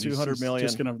 million, $200 million,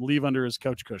 just going to leave under his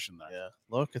couch cushion there. Yeah.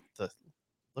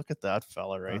 Look at that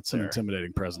fella right That's there. an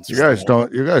intimidating presence. You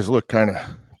guys look kind of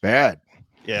bad.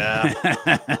 Yeah.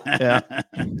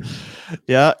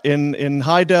 Yeah. In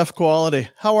high def quality.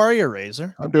 How are you,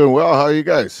 Razor? I'm doing well. How are you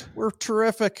guys? We're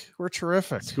terrific.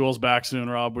 School's back soon,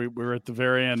 Rob. We're at the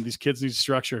very end. These kids need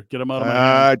structure. Get them out of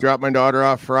my I dropped my daughter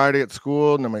off Friday at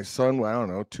school, and then my son, I don't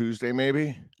know, Tuesday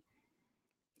maybe.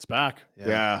 It's back.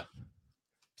 Yeah.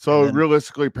 So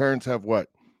realistically, parents have what?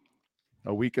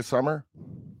 A week of summer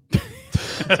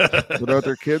without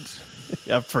their kids?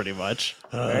 Yeah, pretty much.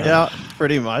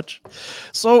 Pretty much.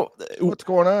 So what's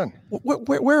going on?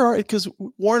 Where are it? Because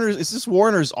Warner's, is this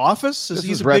Warner's office? This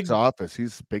is Brett's office.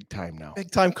 He's big time now. Big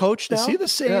time coach now? Is he the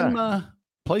same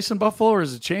place in Buffalo, or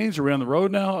is it changed? Are we on the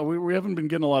road now? We haven't been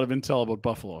getting a lot of intel about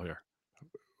Buffalo here.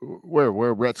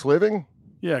 Where Brett's living?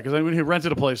 Yeah, because I mean, he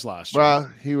rented a place last year.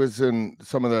 Well, he was in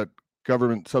some of the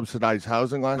government subsidized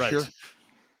housing last year.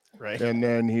 Right. And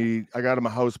then I got him a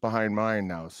house behind mine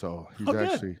now. So he's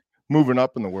actually moving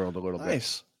up in the world a little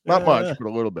bit. Not much, but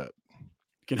a little bit.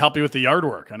 Can help you with the yard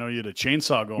work. I know you had a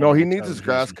chainsaw going. No, he needs his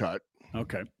grass cut.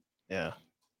 Okay. Yeah.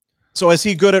 So is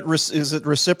he good at, is it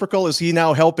reciprocal? Is he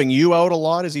now helping you out a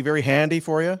lot? Is he very handy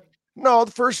for you? No,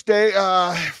 the first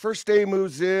day he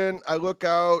moves in, I look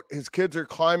out, his kids are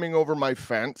climbing over my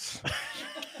fence.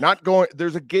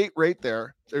 There's a gate right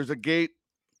there. There's a gate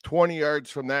 20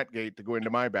 yards from that gate to go into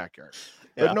my backyard.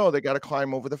 Yeah. But no, they got to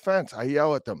climb over the fence. I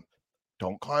yell at them,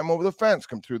 don't climb over the fence,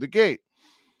 come through the gate.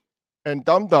 And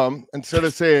Dum Dum, instead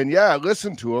of saying, yeah,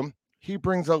 listen to him, He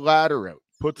brings a ladder out,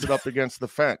 puts it up against the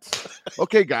fence.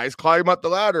 Okay, guys, climb up the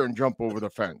ladder and jump over the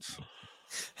fence.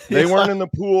 They weren't in the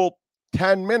pool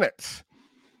 10 minutes.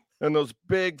 And those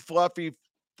big fluffy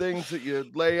things that you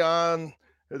lay on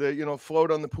that,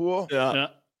 float on the pool. Yeah.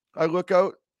 I look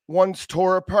out, one's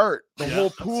tore apart. The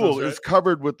whole pool is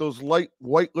covered with those light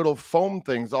white little foam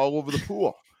things all over the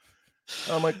pool.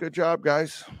 I'm like, good job,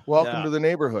 guys. Welcome to the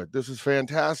neighborhood. This is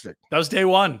fantastic. That was day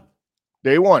one.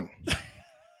 Day one.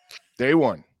 Day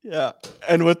one. Yeah.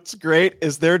 And what's great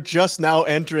is they're just now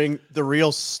entering the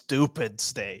real stupid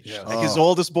stage. Yeah. Like his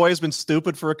oldest boy has been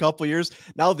stupid for a couple of years.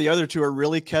 Now the other two are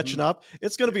really catching up.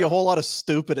 It's going to be a whole lot of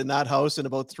stupid in that house in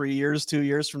about 3 years, 2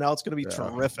 years from now. It's going to be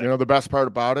terrific. The best part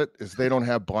about it is they don't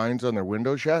have blinds on their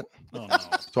windows yet. Oh, no.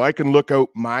 So I can look out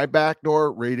my back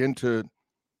door right into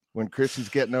when Chrissy's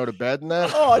getting out of bed and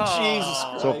that. Oh, Jesus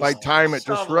Christ. So if I time it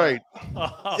just right,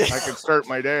 I can start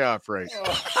my day off right.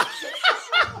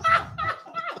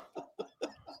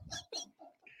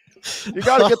 You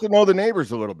got to get to know the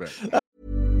neighbors a little bit.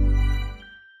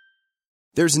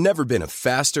 There's never been a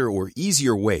faster or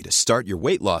easier way to start your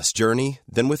weight loss journey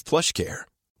than with PlushCare.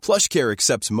 PlushCare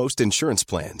accepts most insurance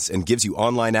plans and gives you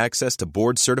online access to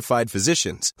board-certified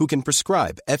physicians who can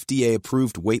prescribe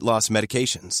FDA-approved weight loss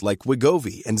medications like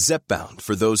Wegovy and Zepbound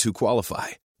for those who qualify.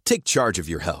 Take charge of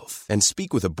your health and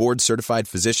speak with a board-certified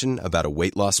physician about a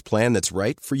weight loss plan that's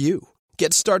right for you.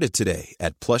 Get started today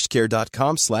at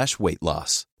plushcare.com/weight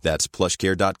loss. That's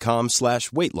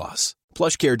plushcare.com/weight loss.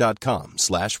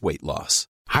 plushcare.com/weight loss.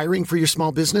 Hiring for your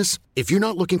small business? If you're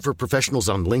not looking for professionals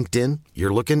on LinkedIn,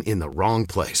 you're looking in the wrong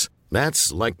place.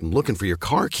 That's like looking for your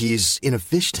car keys in a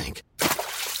fish tank.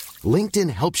 LinkedIn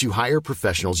helps you hire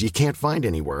professionals you can't find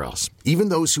anywhere else, even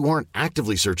those who aren't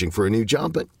actively searching for a new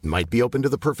job but might be open to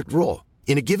the perfect role.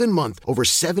 In a given month, over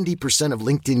 70% of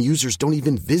LinkedIn users don't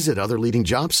even visit other leading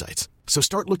job sites. So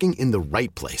start looking in the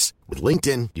right place. With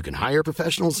LinkedIn, you can hire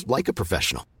professionals like a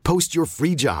professional. Post your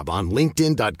free job on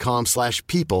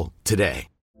linkedin.com/people today.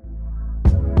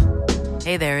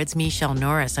 Hey there, it's Michelle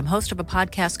Norris. I'm host of a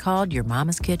podcast called Your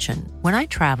Mama's Kitchen. When I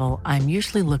travel, I'm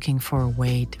usually looking for a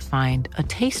way to find a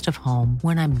taste of home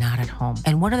when I'm not at home.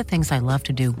 And one of the things I love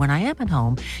to do when I am at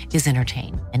home is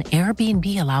entertain. And Airbnb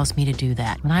allows me to do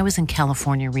that. When I was in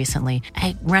California recently,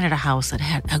 I rented a house that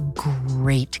had a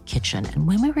great kitchen. And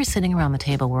when we were sitting around the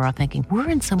table, we were all thinking, we're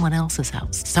in someone else's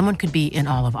house. Someone could be in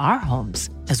all of our homes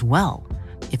as well.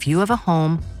 If you have a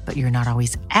home, but you're not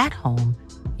always at home,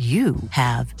 you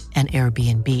have an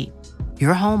Airbnb.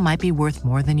 Your home might be worth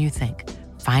more than you think.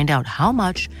 Find out how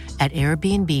much at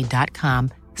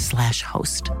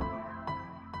airbnb.com/host.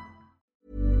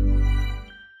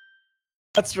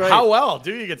 That's right. How well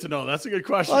do you get to know? That's a good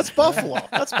question. Well, that's Buffalo.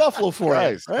 That's Buffalo for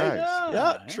Nice, you, right? nice.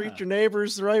 Yeah. Treat your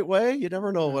neighbors the right way. You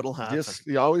never know what'll happen.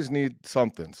 You always need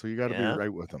something, so you got to Yeah. be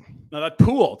right with them. Now that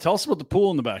pool. Tell us about the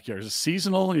pool in the backyard. Is it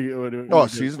seasonal? Oh,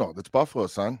 seasonal. That's Buffalo,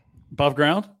 son. Above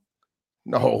ground?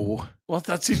 No. Well,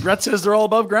 that's Brett says they're all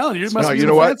above ground. You must No, be you in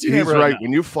know a what? fancy He's neighborhood right. now.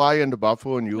 When you fly into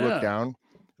Buffalo and you Yeah. look down,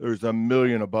 there's a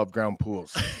million above ground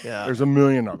pools. Yeah. There's a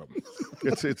million of them.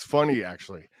 It's funny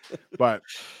actually, but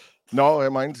no,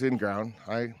 mine's in ground.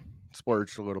 I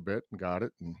splurged a little bit and got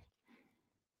it, and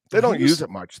they don't use it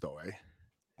much though.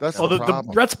 That's Oh, the the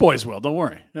problem. Brett's boys will. Don't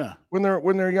worry. Yeah. When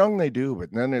they're young, they do,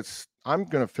 but then I'm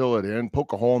gonna fill it in,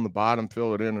 poke a hole in the bottom,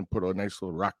 fill it in, and put a nice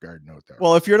little rock garden out there.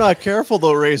 Well, if you're not careful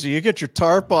though, Razor, you get your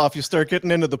tarp off, you start getting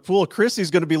into the pool.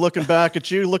 Chrissy's going to be looking back at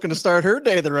you, looking to start her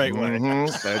day the right way.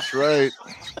 Mhm, that's right.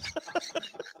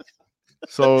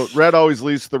 So Red always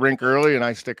leaves the rink early, and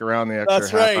I stick around the extra That's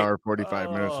half right. hour,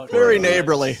 45 minutes. Oh, before Very I leave.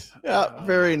 neighborly. Yeah,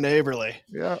 very neighborly.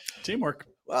 Yeah. Teamwork.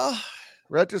 Well,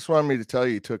 Red just wanted me to tell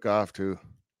you he took off too.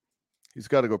 He's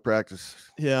got to go practice.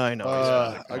 yeah, I know.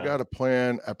 I got to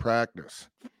plan a practice.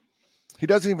 He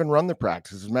doesn't even run the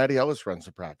practices. Matty Ellis runs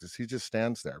the practice. He just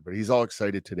stands there, but he's all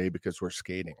excited today because we're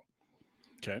skating.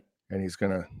 Okay. And he's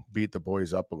going to beat the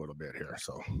boys up a little bit here.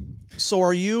 So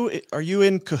are you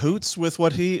in cahoots with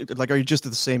what he like? Are you just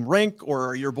at the same rink, or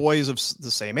are your boys of the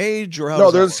same age, or how?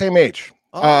 No, does that they're the work? same age.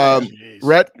 Oh,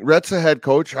 Rhett's the head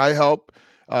coach. I help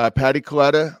Patty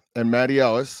Coletta and Matty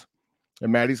Ellis.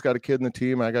 And Maddie's got a kid in the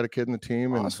team. I got a kid in the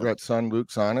team, and Awesome. Rhett's son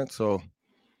Luke's on it. So,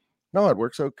 no, it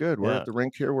works out good. We're Yeah. at the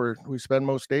rink here where we spend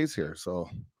most days here. So,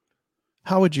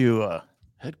 How would you?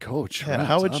 Head coach. Yeah, Rhett,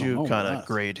 how would I don't you know kind of that.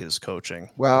 grade his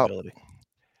coaching Well, ability?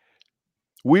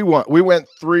 we went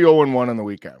 3-0-1 on the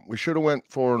weekend. We should have went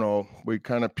 4-0. We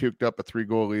kind of puked up a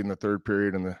 3-goal lead in the third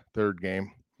period in the third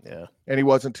game, Yeah. and he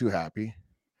wasn't too happy.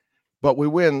 But we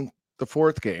win the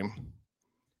fourth game,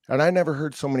 and I never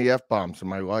heard so many F-bombs in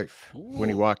my life when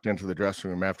he walked into the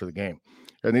dressing room after the game.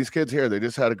 And these kids here, they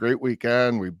just had a great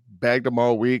weekend. We bagged them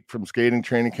all week from skating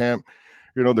training camp.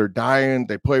 You know, they're dying.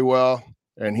 They play well.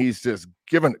 And he's just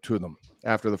giving it to them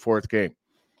after the fourth game.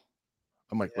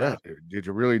 I'm like, Brett, did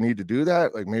you really need to do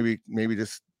that? Like maybe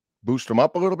just boost them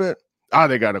up a little bit.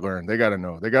 They got to learn. They got to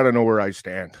know. They got to know where I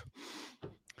stand.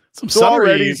 So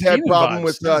already he's had problem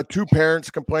with two parents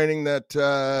complaining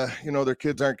that, you know, their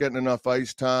kids aren't getting enough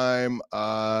ice time.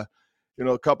 You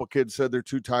know, a couple kids said they're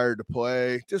too tired to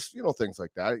play. Just, you know, things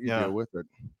like that. You deal with it.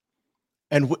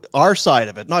 And our side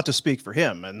of it, not to speak for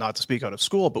him and not to speak out of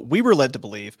school, but we were led to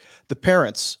believe the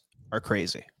parents are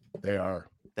crazy. They are.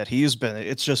 That you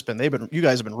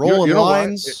guys have been rolling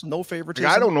lines, no favoritism.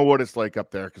 I don't know what it's like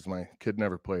up there because my kid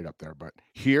never played up there, but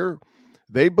here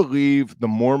they believe the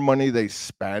more money they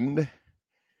spend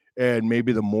and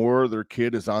maybe the more their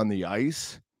kid is on the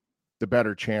ice, the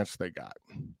better chance they got.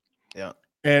 Yeah.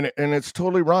 And it's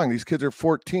totally wrong. These kids are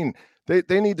 14.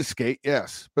 They need to skate,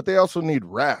 yes, but they also need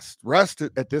rest. Rest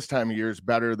at this time of year is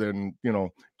better than, you know,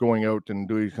 going out and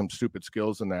doing some stupid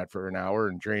skills and that for an hour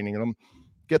and draining them.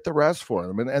 Get the rest for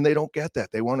them. And they don't get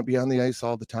that. They want to be on the ice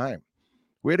all the time.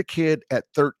 We had a kid at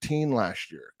 13 last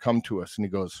year come to us and he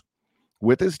goes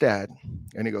with his dad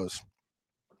and he goes,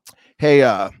 hey,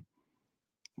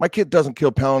 my kid doesn't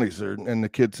kill penalties. And the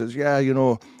kid says, yeah, you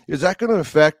know, is that going to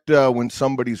affect when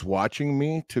somebody's watching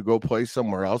me to go play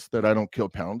somewhere else that I don't kill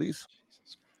penalties?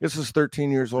 This is 13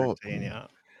 years old. 13, yeah.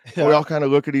 We all kind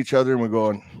of look at each other and we're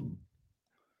going,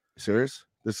 serious?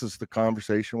 This is the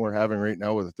conversation we're having right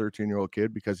now with a 13-year-old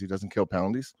kid because he doesn't kill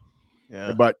penalties.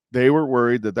 Yeah. But they were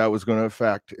worried that was going to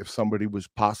affect if somebody was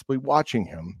possibly watching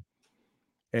him.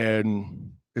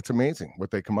 And it's amazing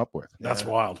what they come up with. That's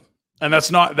wild. And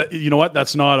that's not, you know what?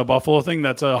 That's not a Buffalo thing.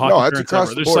 That's a hockey it's across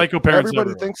the board. There's psycho parents.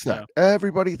 Everybody thinks that. Yeah.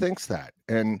 Everybody thinks that.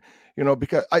 And, you know,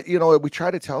 because we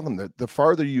try to tell them that the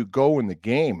farther you go in the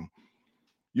game,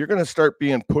 you're going to start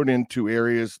being put into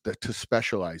areas to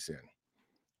specialize in.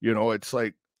 You know, it's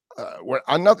like,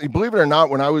 believe it or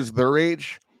not, when I was their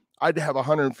age, I'd have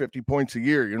 150 points a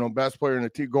year, you know, best player in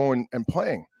the team going and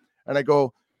playing. And I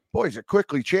go, boys, it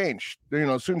quickly changed. You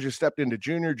know, as soon as you stepped into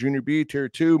junior B, tier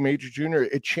 2, major junior,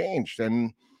 it changed.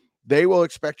 And they will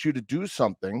expect you to do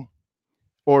something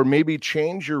or maybe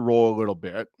change your role a little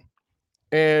bit.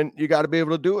 And you got to be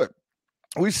able to do it.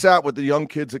 We sat with the young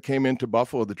kids that came into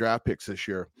Buffalo, the draft picks this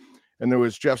year. And there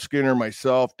was Jeff Skinner,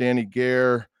 myself, Danny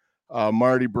Gare,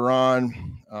 Marty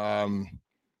Baron,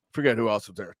 forget who else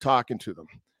was there, talking to them.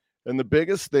 And the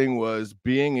biggest thing was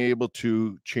being able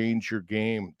to change your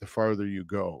game the farther you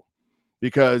go,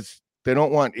 because they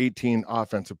don't want 18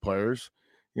 offensive players.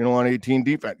 You don't want 18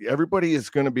 defense. Everybody is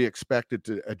going to be expected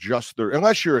to adjust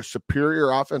unless you're a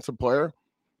superior offensive player,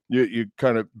 you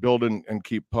kind of build and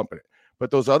keep pumping it.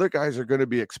 But those other guys are going to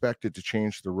be expected to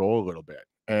change the role a little bit.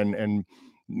 And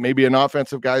maybe an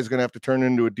offensive guy is going to have to turn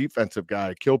into a defensive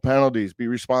guy, kill penalties, be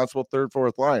responsible third,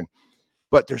 fourth line.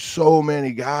 But there's so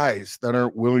many guys that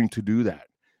aren't willing to do that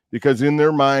because in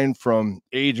their mind, from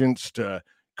agents to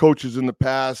coaches in the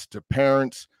past to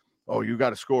parents, oh, you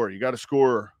got to score. You got to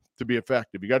score to be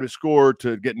effective. You got to score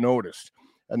to get noticed.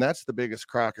 And that's the biggest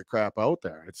crock of crap out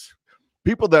there. It's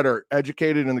people that are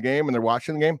educated in the game and they're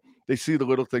watching the game. They see the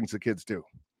little things the kids do.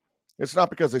 It's not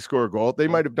because they score a goal. They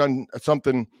might have done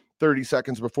something 30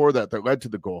 seconds before that led to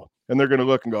the goal. And they're going to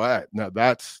look and go, hey, now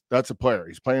that's a player.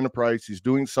 He's paying a price. He's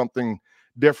doing something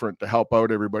different to help out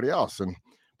everybody else.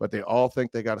 But they all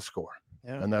think they got to score.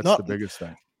 Yeah. And that's the biggest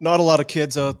thing. Not a lot of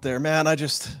kids out there, man.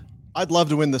 I'd love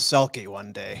to win the Selke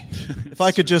one day. If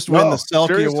I could just win the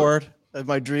Selke award,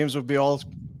 my dreams would be all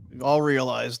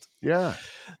realized. Yeah.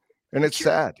 And it's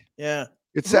sad. Yeah.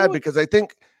 It's sad because I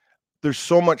think there's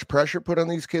so much pressure put on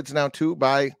these kids now too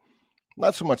by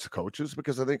not so much the coaches,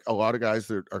 because I think a lot of guys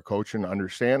that are coaching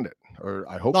understand it, or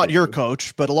I hope not your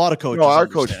coach, but a lot of coaches. No, our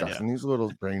coach doesn't. Yeah. He's a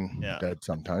little brain dead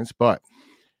sometimes, but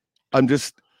I'm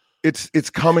just, it's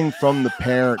coming from the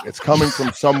parent. It's coming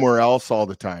from somewhere else all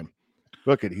the time.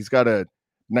 Look he's got a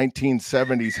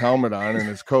 1970s helmet on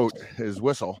and his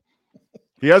whistle.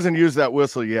 He hasn't used that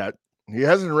whistle yet. He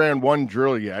hasn't ran one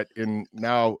drill yet in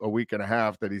now a week and a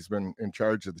half that he's been in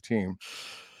charge of the team.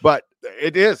 But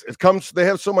they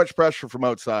have so much pressure from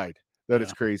outside that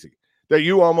it's crazy that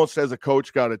you almost as a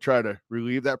coach got to try to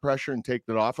relieve that pressure and take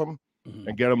that off them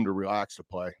and get them to relax to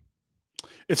play.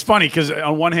 It's funny because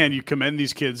on one hand, you commend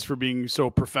these kids for being so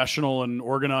professional and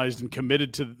organized and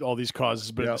committed to all these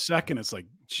causes. But in the second, it's like,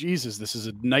 Jesus, this is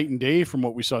a night and day from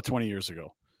what we saw 20 years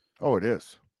ago. Oh, it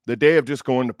is. The day of just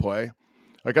going to play.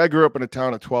 Like I grew up in a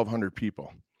town of 1,200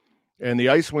 people and the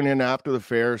ice went in after the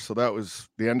fair. So that was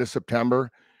the end of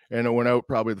September and it went out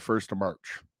probably the 1st of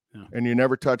March. and you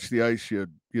never touched the ice. You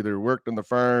either worked on the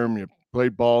farm, you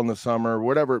played ball in the summer,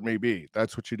 whatever it may be.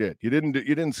 That's what you did. You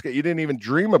didn't skate. You didn't even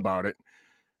dream about it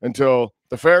until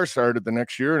the fair started the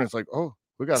next year, and it's like, oh,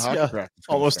 we got hockey practice.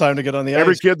 Almost time to get on the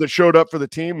Every ice. kid that showed up for the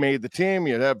team made the team.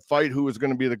 You'd have fight who was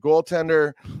going to be the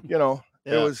goaltender. You know,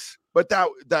 it was, but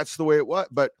that's the way it was.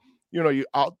 But you know,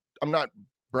 I'm not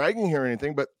bragging here or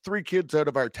anything, but 3 kids out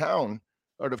of our town,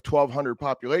 out of 1,200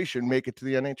 population, make it to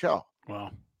the NHL.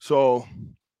 Wow. So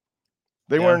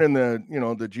they weren't in the, you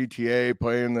know, the GTA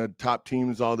playing the top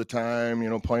teams all the time, you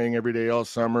know, playing every day all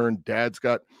summer. And dad's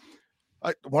got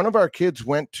one of our kids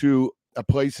went to a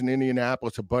place in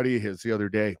Indianapolis, a buddy of his, the other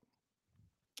day.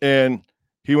 And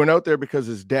he went out there because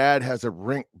his dad has a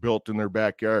rink built in their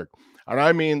backyard. And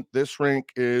I mean, this rink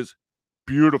is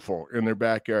beautiful in their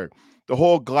backyard. The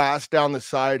whole glass down the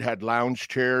side had lounge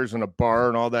chairs and a bar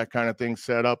and all that kind of thing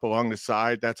set up along the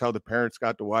side. That's how the parents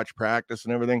got to watch practice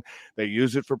and everything. They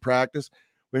use it for practice.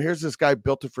 But here's this guy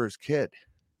built it for his kid.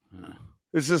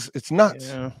 It's nuts.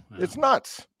 Yeah. It's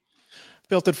nuts.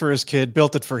 Built it for his kid,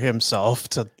 built it for himself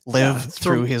to live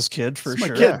through his kid for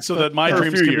sure. Kid, so that my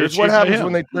dreams can years. What happens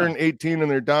when they turn 18 and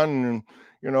they're done and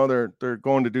you know they're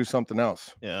going to do something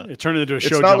else? Yeah, it turned into a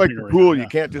show. It's not like the pool. You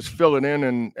can't just fill it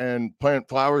in and plant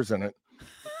flowers in it.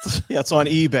 Yeah, it's on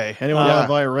eBay. Anyone want to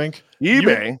buy a rink?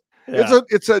 eBay.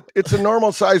 It's a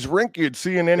normal size rink you'd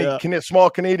see in any small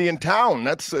Canadian town.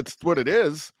 That's what it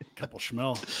is. Couple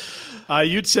schmel.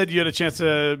 You'd said you had a chance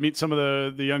to meet some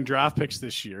of the young draft picks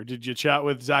this year. Did you chat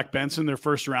with Zach Benson, their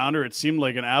first rounder? It seemed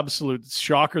like an absolute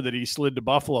shocker that he slid to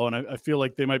Buffalo, and I feel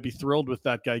like they might be thrilled with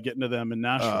that guy getting to them in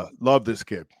Nashville. Love this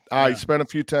kid. I spent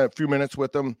a few minutes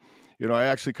with him. You know, I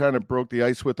actually kind of broke the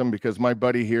ice with him because my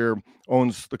buddy here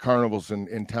owns the carnivals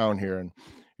in town here, and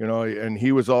you know, and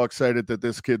he was all excited that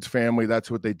this kid's family,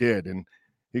 that's what they did. And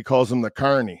he calls them the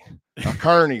Carney. A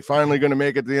Carney finally going to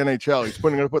make it to the NHL. He's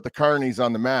going to put the Carneys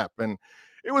on the map. And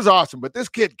it was awesome. But this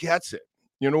kid gets it.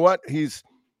 You know what? He's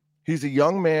a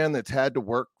young man that's had to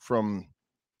work from,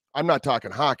 I'm not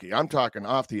talking hockey. I'm talking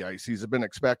off the ice. He's been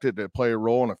expected to play a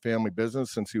role in a family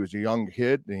business since he was a young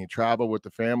kid, and he traveled with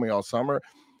the family all summer.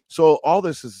 So all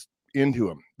this is into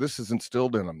him. This is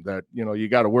instilled in him that, you know, you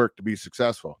got to work to be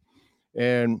successcal.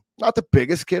 And not the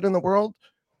biggest kid in the world,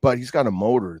 but he's got a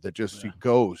motor that just he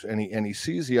goes and he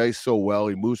sees the ice so well.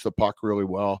 He moves the puck really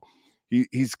well.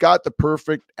 He's got the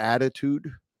perfect attitude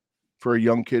for a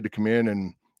young kid to come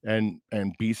in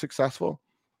and be successful.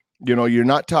 You know, you're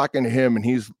not talking to him and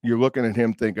you're looking at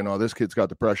him thinking, oh, this kid's got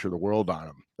the pressure of the world on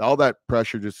him. All that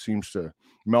pressure just seems to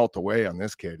melt away on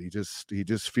this kid. He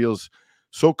just feels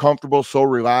so comfortable, so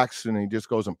relaxed, and he just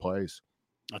goes and plays.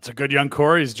 That's a good young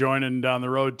core. He's joining down the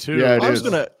road too. Yeah, I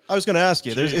was gonna ask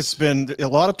you. It's been a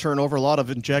lot of turnover, a lot of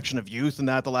injection of youth in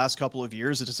that the last couple of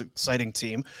years. It's an exciting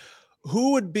team.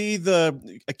 Who would be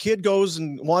a kid goes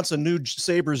and wants a new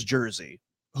Sabres jersey?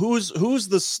 Who's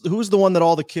the one that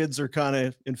all the kids are kind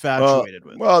of infatuated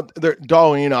with? Well,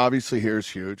 Darlene obviously here is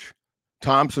huge.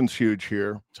 Thompson's huge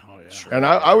here. Oh yeah. Sure. And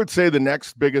I would say the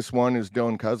next biggest one is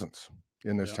Dylan Cousins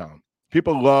in this town.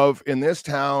 People love in this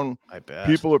town. I bet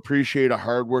people appreciate a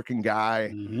hardworking guy,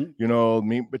 you know,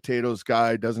 meat and potatoes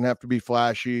guy, doesn't have to be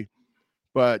flashy,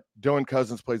 but Dylan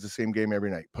Cousins plays the same game every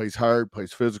night, plays hard,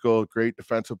 plays physical, great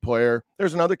defensive player.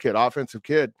 There's another kid, offensive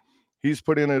kid. He's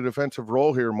put in a defensive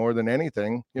role here more than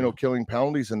anything, you know, killing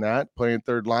penalties in that, playing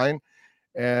third line,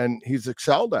 and he's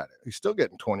excelled at it. He's still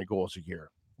getting 20 goals a year,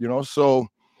 you know, so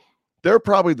they're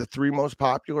probably the 3 most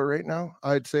popular right now,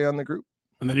 I'd say, on the group.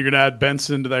 And then you're going to add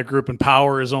Benson to that group, and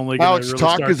Power is only going to really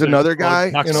Talk is another guy,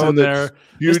 you know, that's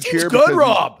huge here. Good,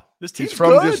 Rob. This team's he's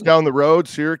from good. just down the road,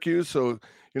 Syracuse. So,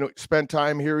 you know, spent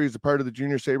time here. He's a part of the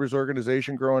Junior Sabres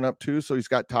organization growing up too. So he's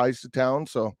got ties to town.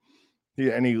 So he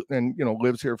you know,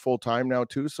 lives here full time now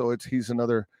too. So he's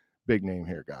another big name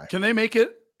here guy. Can they make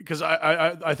it? Because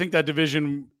I think that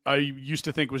division I used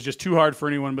to think was just too hard for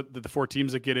anyone but the 4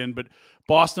 teams that get in. But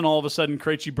Boston all of a sudden,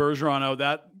 Krejci, Bergeron out,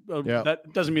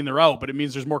 that doesn't mean they're out, but it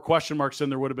means there's more question marks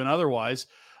than there would have been otherwise.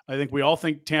 I think we all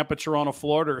think Tampa, Toronto,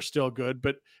 Florida are still good.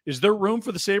 But is there room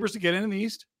for the Sabres to get in the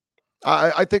East?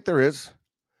 I think there is.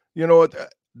 You know,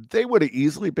 they would have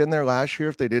easily been there last year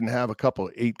if they didn't have a couple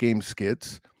of 8-game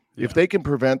skids. Yeah. If they can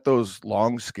prevent those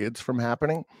long skids from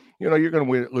happening, you know, you're going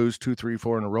to lose 2, 3,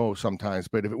 4 in a row sometimes.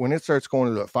 But when it starts going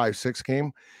to the 5-6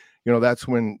 game, you know, that's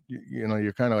when, you know,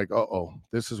 you're kind of like,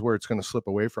 this is where it's going to slip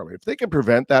away from it. If they can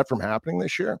prevent that from happening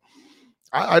this year,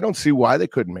 I don't see why they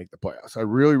couldn't make the playoffs. I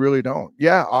really, really don't.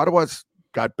 Yeah, Ottawa's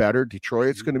got better.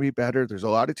 Detroit's going to be better. There's a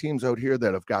lot of teams out here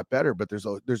that have got better, but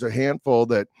there's a handful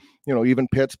that, you know, even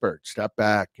Pittsburgh, step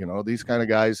back, you know, these kind of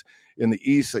guys in the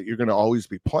East that you're going to always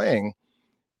be playing.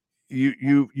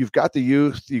 you've got the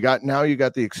youth, you got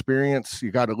the experience,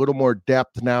 you got a little more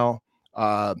depth now.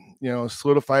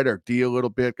 Solidified our D a little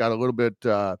bit, got a little bit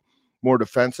more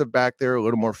defensive back there, a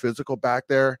little more physical back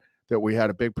there that we had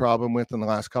a big problem with in the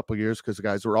last couple of years because the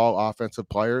guys were all offensive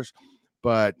players.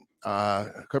 But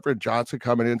Clifton and Johnson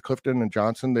coming in, Clifton and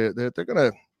Johnson, they're going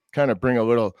to kind of bring a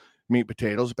little meat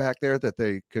potatoes back there that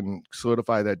they can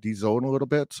solidify that D zone a little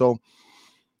bit. So,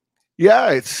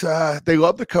 yeah, it's they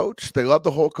love the coach, they love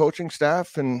the whole coaching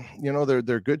staff, and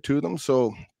they're good to them.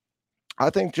 So, I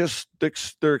think just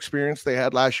their experience they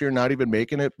had last year, not even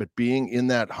making it, but being in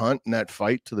that hunt and that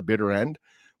fight to the bitter end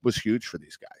was huge for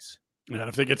these guys. And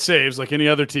if they get saves like any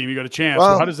other team, you got a chance.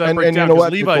 Well, how does that break down? You know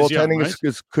what? Levi's goaltending young,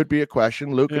 right? could be a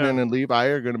question. Luukkonen and Levi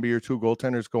are going to be your two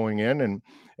goaltenders going in,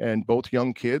 and both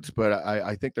young kids. But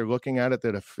I think they're looking at it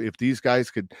that if these guys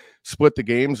could split the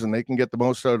games and they can get the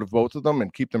most out of both of them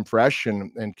and keep them fresh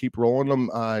and keep rolling them,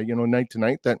 night to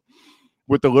night, that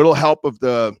with the little help of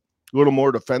the little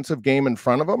more defensive game in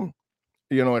front of them,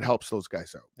 it helps those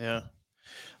guys out. Yeah.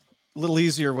 A little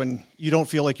easier when you don't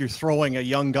feel like you're throwing a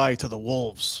young guy to the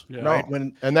wolves. Yeah. Right?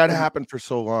 And that happened for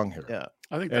so long here. Yeah.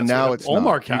 I think and now it's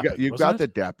Olmark. You've got the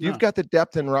depth. You've got the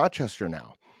depth in Rochester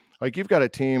now. Like you've got a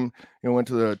team, went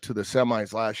to the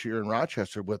semis last year in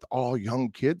Rochester with all young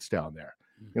kids down there.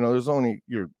 There's only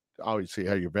obviously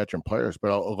have your veteran players,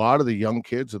 but a lot of the young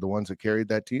kids are the ones that carried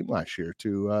that team last year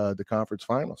to the conference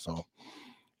final. So,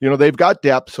 they've got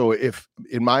depth. So if,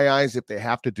 in my eyes, if they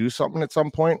have to do something at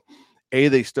some point, A,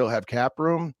 they still have cap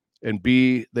room, and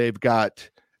B, they've got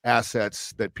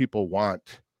assets that people want,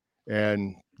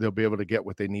 and they'll be able to get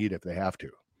what they need if they have to.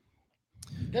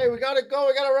 Hey, we got to go.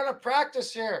 We got to run a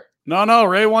practice here. No,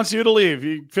 Ray wants you to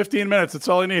leave. 15 minutes. That's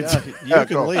all he needs. Yeah, you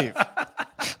can leave.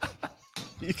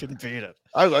 You can beat it.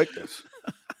 I like this.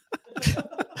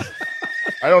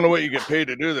 I don't know what you get paid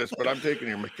to do this, but I'm taking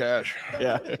your cash.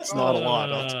 Yeah, it's not a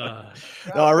lot.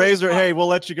 No, Razor, hey, we'll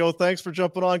let you go. Thanks for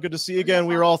jumping on. Good to see you again.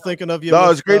 We were all thinking of you. No,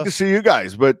 it's great to see you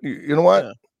guys, but you know what?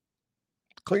 Yeah.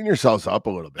 Clean yourselves up a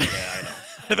little bit. Yeah, I know.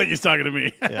 I think he's talking to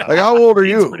me. Yeah. Like, how old are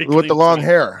you with the long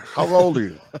hair? How old are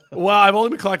you? Well, I've only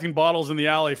been collecting bottles in the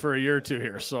alley for a year or two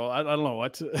here, so I don't know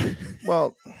what.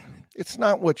 Well, it's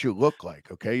not what you look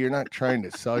like, okay? You're not trying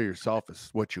to sell yourself as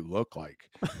what you look like.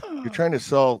 You're trying to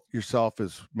sell yourself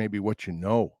as maybe what you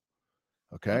know,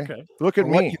 okay? Look at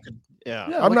me.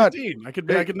 I'm not. Dean. I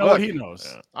could know what he knows.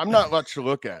 Yeah. I'm not much to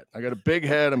look at. I got a big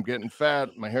head. I'm getting fat.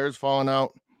 My hair's falling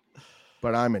out.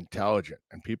 But I'm intelligent,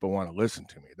 and people want to listen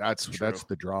to me. That's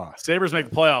the draw. Sabres make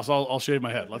the playoffs. I'll shave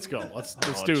my head. Let's go. Let's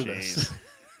do this.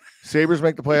 Sabres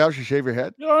make the playoffs. You shave your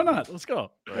head? No, why not? Let's go.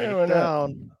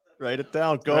 Write it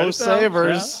down. Go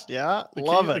Sabres. Yeah,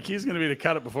 love it. The key's going to be to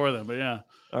cut it before then, but yeah.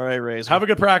 All right, Razor. Have a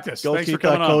good practice. Go Thanks keep for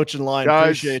coming that coach in line. Guys,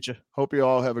 appreciate you. Hope you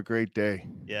all have a great day.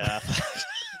 Yeah.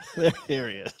 Here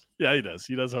he is. Yeah, he does.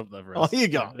 He does hope that for us. Oh, here you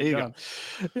go. Here you go.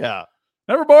 Yeah.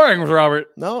 Never boring with Robert.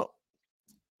 No.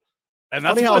 And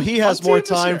that's funny how he has more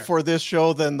time for this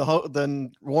show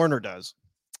than Warner does.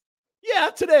 Yeah,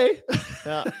 today.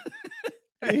 Yeah.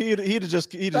 He'd just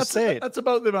say it. That's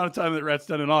about the amount of time that Rhett's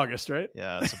done in August, right?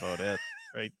 Yeah, that's about it.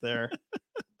 Right there.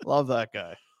 Love that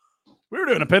guy. We were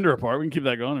doing a Pinder report. We can keep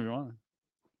that going if you want.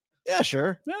 Yeah,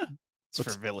 sure. Yeah. It's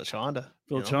for Village Honda.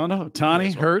 Village Honda.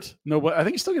 Tani hurt. No, I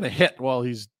think he's still going to hit while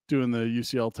he's doing the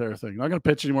UCL tear thing. Not going to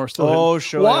pitch anymore. Still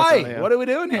sure. Why? Yeah. What are we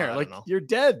doing here? You're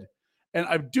dead. And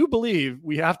I do believe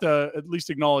we have to at least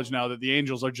acknowledge now that the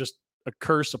Angels are just a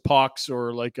curse, a pox,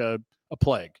 or like a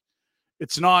plague.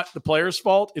 It's not the player's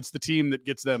fault. It's the team that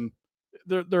gets them.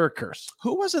 They're a curse.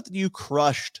 Who was it that you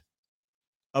crushed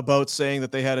about saying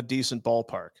that they had a decent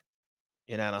ballpark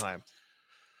in Anaheim?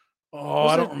 Oh,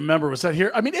 I don't remember. Was that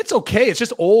here? I mean, it's okay. It's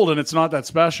just old and it's not that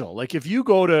special. Like if you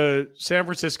go to San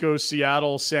Francisco,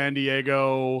 Seattle, San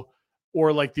Diego,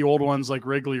 or like the old ones like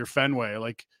Wrigley or Fenway,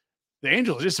 like the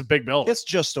Angels is just a big building. It's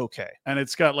just okay. And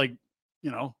it's got like,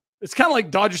 it's kind of like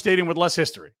Dodger Stadium with less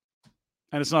history.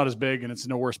 And it's not as big and it's in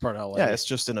the worst part of LA. Yeah, it's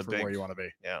just in a big big where you want to be.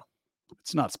 Yeah.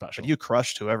 It's not special. But you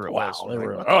crushed whoever it was. They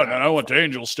were, and I went to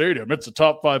Angel Stadium. It's a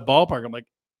top 5 ballpark. I'm like,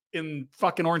 in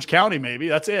fucking Orange County, maybe.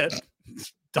 That's it.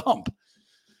 It's dump.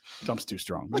 Dump's too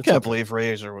strong. I can't believe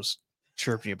Razor was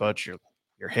chirping about your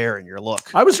hair and your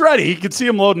look. I was ready. He could see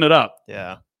him loading it up.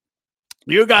 Yeah.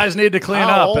 You guys need to clean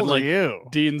How up. old And like are you?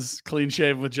 Dean's clean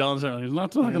shave with John. He's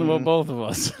not talking about both of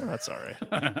us. That's all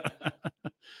right.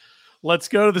 Let's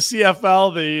go to the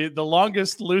CFL. The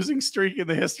longest losing streak in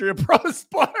the history of pro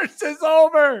sports is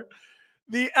over.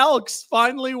 The Elks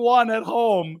finally won at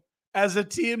home as a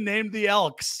team named the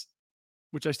Elks,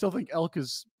 which I still think elk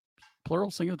is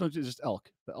plural, singular, just elk.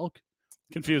 The elk.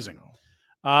 Confusing.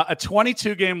 A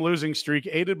 22-game losing streak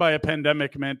aided by a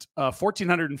pandemic meant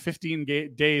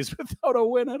 1,415 days without a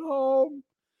win at home.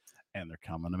 And they're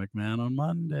coming to McMahon on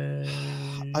Monday.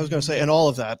 I was going to say, and all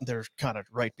of that, they're kind of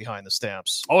right behind the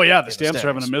Stamps. Oh, yeah. The Stamps are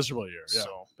having a miserable year. Yeah.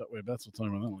 So That's what's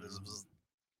talking about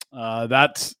that.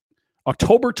 That's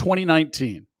October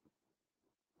 2019. I'm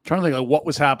trying to think of what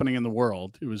was happening in the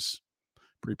world. It was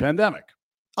pre-pandemic.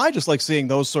 I just like seeing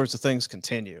those sorts of things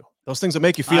continue. Those things that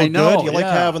make you feel know, good. You like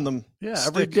having them. Yeah,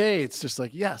 stick. every day it's just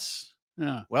like, yes.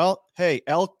 Yeah. Well, hey,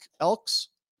 Elks.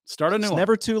 Start a new It's one.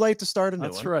 never too late to start a new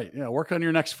one. That's right. Yeah, work on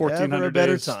your next Never 1,400 a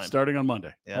better days time. starting on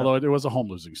Monday. Yeah. Although it was a home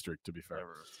losing streak, to be fair.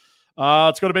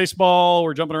 Let's go to baseball.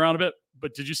 We're jumping around a bit.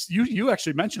 But did you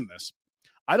actually mention this?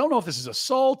 I don't know if this is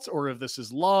assault or if this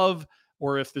is love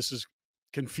or if this is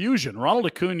confusion. Ronald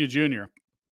Acuna Jr.,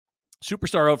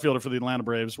 superstar outfielder for the Atlanta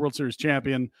Braves, World Series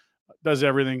champion, does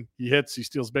everything. He hits, he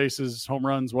steals bases, home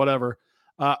runs, whatever.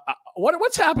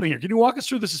 What's happening here? Can you walk us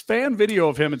through this? Is fan video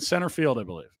of him in center field, I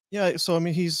believe. Yeah, so I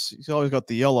mean, he's always got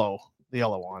the yellow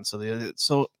on. So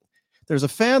there's a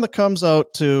fan that comes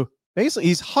out to basically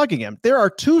he's hugging him. There are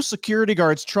two security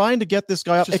guards trying to get this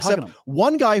guy up, except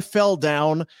one guy fell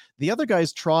down. The other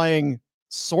guy's trying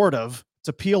sort of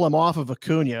to peel him off of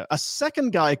Acuna. A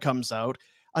second guy comes out.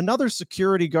 Another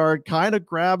security guard kind of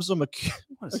grabs him.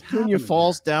 Acuna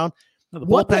falls down.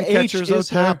 What the H is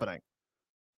happening?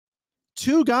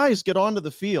 Two guys get onto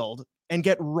the field and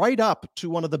get right up to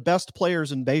one of the best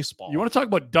players in baseball. You want to talk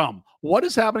about dumb? What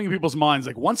is happening in people's minds?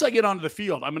 Like, once I get onto the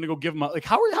field, I'm going to go give him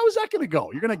how is that going to go?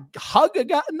 You're going to hug a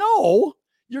guy? No,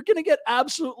 you're going to get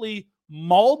absolutely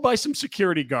mauled by some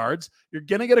security guards. You're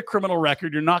going to get a criminal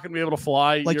record. You're not going to be able to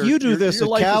fly. You do this at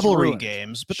cavalry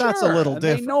games, but that's a little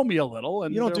different. They know me a little.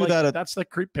 And you don't do that. That's the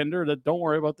creep pinder. That don't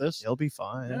worry about this. He'll be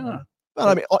fine. Yeah. But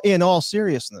I mean, in all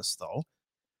seriousness, though,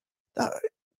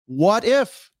 what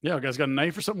if? Yeah, a guy's got a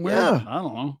knife or something weird. Yeah. I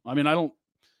don't know. I mean,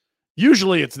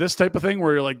 usually it's this type of thing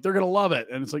where you're like, they're going to love it.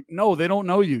 And it's like, no, they don't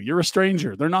know you. You're a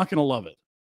stranger. They're not going to love it.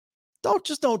 Don't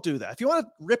do that. If you want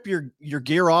to rip your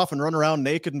gear off and run around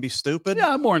naked and be stupid.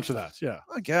 Yeah, I'm more into that. Yeah.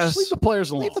 I guess. Just leave the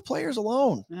players alone. Leave the players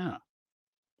alone. Yeah.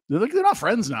 They're not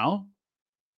friends now.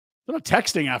 They're not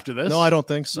texting after this. No, I don't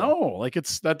think so. No,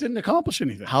 that didn't accomplish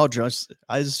anything. How just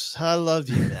I love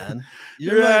you, man.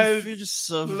 You're just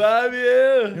so love you.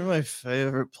 You're my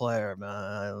favorite player,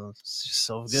 man. It's just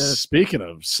so good. Speaking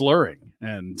of slurring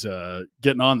and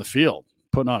getting on the field,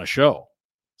 putting on a show,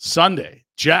 Sunday,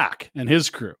 Jack and his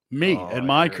crew, me and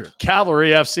my crew, Cavalry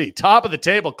FC, top of the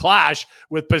table clash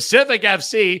with Pacific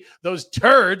FC, those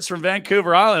turds from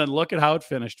Vancouver Island. And look at how it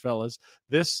finished, fellas.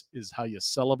 This is how you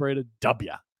celebrated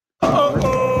W.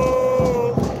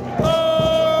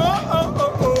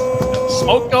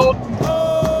 Smoke go.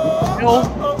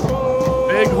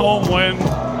 Big home win.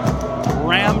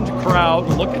 Rammed crowd.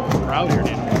 Look at the crowd here,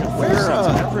 dude.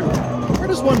 Where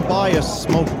does one buy a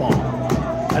smoke bomb?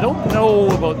 I don't know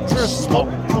about smoke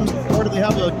bombs. Or do they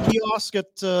have a kiosk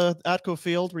at Atco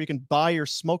Field where you can buy your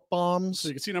smoke bombs? So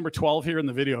you can see number 12 here in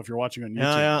the video if you're watching on YouTube.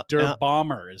 Yeah, Der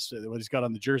Bomber is what he's got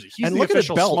on the jersey. He's and the look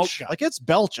official at it smoke belch. guy. Like it's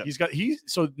belching.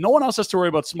 So no one else has to worry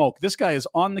about smoke. This guy is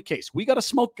on the case. We got a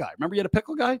smoke guy. Remember you had a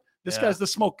pickle guy? This guy's the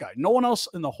smoke guy. No one else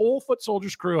in the whole Foot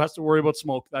Soldiers crew has to worry about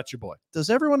smoke. That's your boy. Does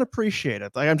everyone appreciate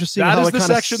it? Like, I'm just seeing that how is it the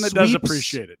kind section that does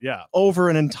appreciate it. Yeah. Over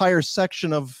an entire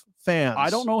section of fans. I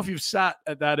don't know if you've sat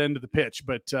at that end of the pitch,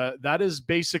 but that is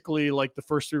basically like the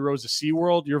first three rows of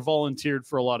SeaWorld. You're volunteered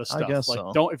for a lot of stuff. I guess like,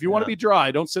 so. If you want to be dry,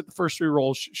 don't sit the first three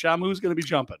rows. Shamu's going to be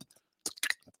jumping.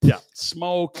 Yeah.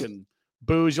 Smoke and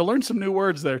booze. You'll learn some new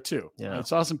words there too. Yeah. I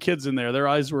saw some kids in there. Their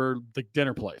eyes were like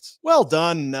dinner plates. Well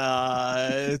done,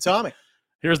 Tommy.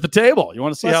 Here's the table. You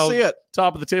want to see Let's see it.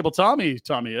 Top of the table Tommy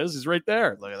is? He's right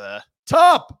there. Look at that.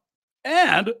 Top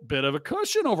and bit of a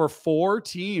cushion over 4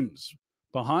 teams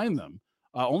behind them.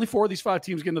 Only 4 of these 5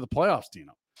 teams get into the playoffs,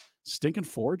 Dino. Stinking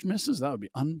Forge misses? That would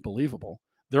be unbelievable.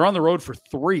 They're on the road for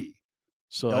 3.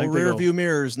 So no rear view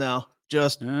mirrors now.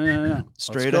 Just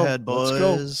straight ahead, boys.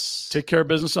 Let's go. Take care of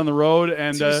business on the road.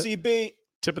 And TCB.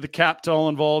 Tip of the cap to all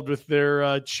involved with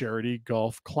their charity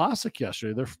golf classic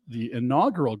yesterday, the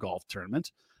inaugural golf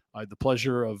tournament. I had the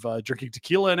pleasure of drinking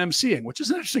tequila and emceeing, which is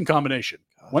an interesting combination.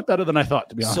 Went better than I thought,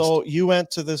 to be honest. So you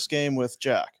went to this game with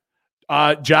Jack.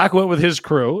 Jack went with his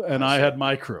crew, and I had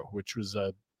my crew, which was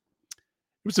it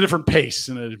was a different pace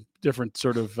and a different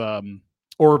sort of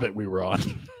orbit we were on.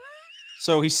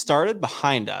 So he started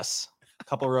behind us, a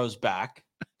couple rows back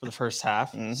for the first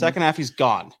half. Second half, he's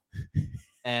gone.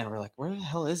 And we're like, where the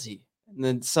hell is he? And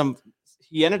then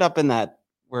he ended up in that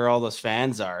where all those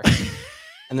fans are.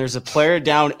 And there's a player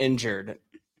down injured.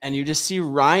 And you just see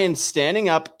Ryan standing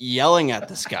up, yelling at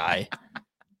this guy.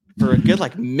 for a good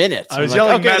like minute. I was like,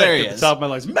 yelling okay, medic there he at the is. top of my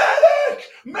lungs.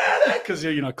 Medic, because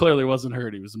clearly wasn't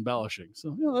hurt. He was embellishing.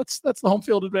 So that's the home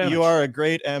field advantage. You are a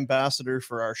great ambassador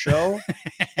for our show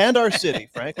and our city.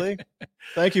 Frankly,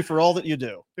 thank you for all that you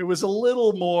do. It was a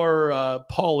little more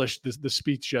polished the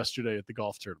speech yesterday at the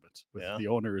golf tournament with the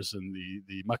owners and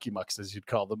the mucky mucks, as you'd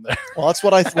call them there. Well, that's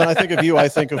what when I think of you, I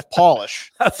think of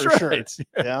polish. That's for right. Sure.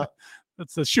 Yeah.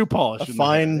 That's the shoe polish. A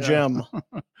fine gem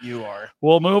you are.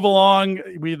 We'll move along.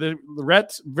 The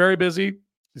Rhett's very busy.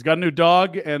 He's got a new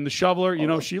dog, and the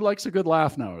shoveler, she likes a good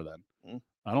laugh now or then.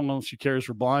 I don't know if she cares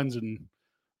for blinds and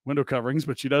window coverings,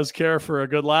 but she does care for a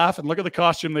good laugh. And look at the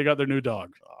costume they got their new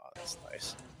dog. Oh, that's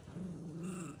nice.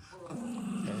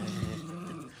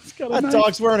 That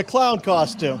dog's wearing a clown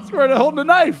costume. He's holding a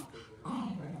knife.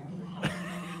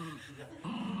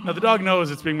 Now, the dog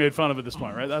knows it's being made fun of at this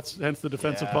point, right? That's hence the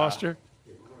defensive posture.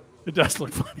 It does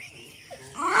look funny.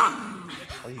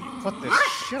 Put this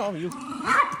shit on you.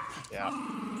 Yeah.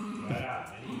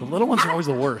 The little ones are always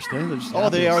the worst. Eh?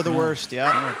 They are the worst.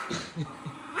 Yeah.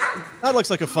 That looks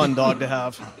like a fun dog to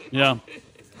have. Yeah.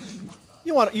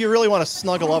 You really want to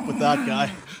snuggle up with that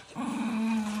guy.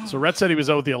 So Rhett said he was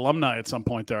out with the alumni at some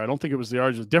point there. I don't think it was the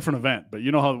Arch, it was a different event, but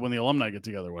you know how when the alumni get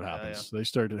together, what happens? They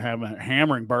started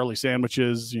hammering barley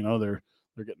sandwiches. They're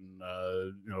getting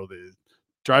they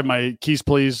drive my keys,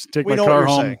 please. Take my car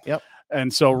home. Saying. Yep.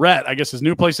 And so Rhett, I guess his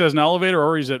new place has an elevator,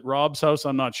 or he's at Rob's house.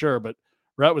 I'm not sure, but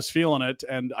Rhett was feeling it.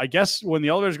 And I guess when the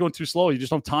elevator's going too slow, you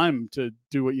just don't have time to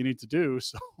do what you need to do.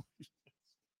 So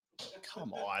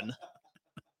come on.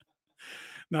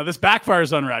 Now this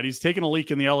backfires on Rhett. He's taking a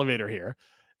leak in the elevator here.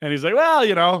 And he's like,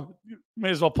 well, may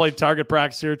as well play target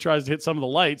practice here. Tries to hit some of the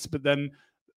lights, but then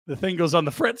the thing goes on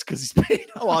the fritz because he's peed.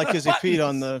 Because he peed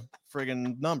on the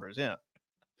friggin' numbers. Yeah.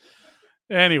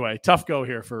 Anyway, tough go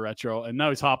here for Retro. And now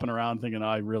he's hopping around thinking,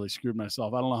 I really screwed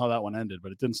myself. I don't know how that one ended,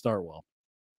 but it didn't start well.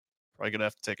 Probably going to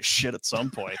have to take a shit at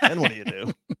some point. Then what do you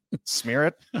do? Smear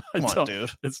it? Come on,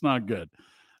 dude. It's not good.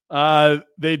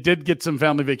 They did get some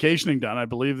family vacationing done. I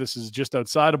believe this is just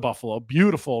outside of Buffalo.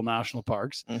 Beautiful national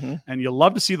parks. Mm-hmm. And you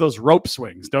love to see those rope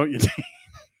swings, don't you?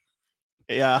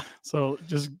 Yeah. So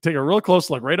just take a real close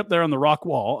look right up there on the rock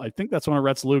wall. I think that's one of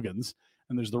Rhett's Lugans.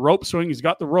 And there's the rope swing. He's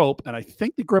got the rope. And I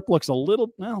think the grip looks a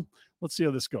little, let's see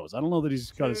how this goes. I don't know that he's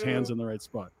got his hands in the right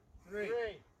spot.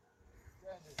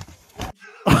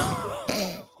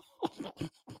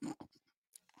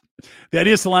 The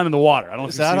idea is to land in the water. I don't know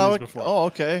if you've seen this before. Oh,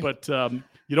 okay. But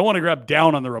you don't want to grab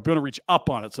down on the rope. You want to reach up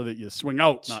on it so that you swing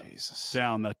out, not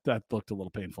down. That looked a little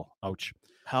painful. Ouch.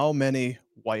 How many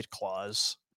White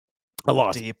Claws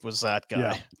deep was that guy?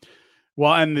 Yeah.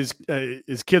 Well, and his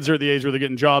kids are at the age where they're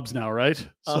getting jobs now, right?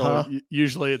 So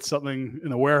usually it's something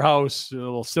in a warehouse, a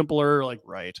little simpler, like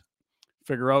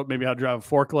figure out maybe how to drive a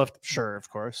forklift. Sure, of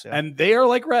course. Yeah. And they are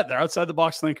like Rhett. They're outside the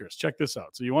box thinkers. Check this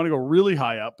out. So you want to go really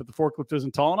high up, but the forklift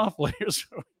isn't tall enough. Well, here's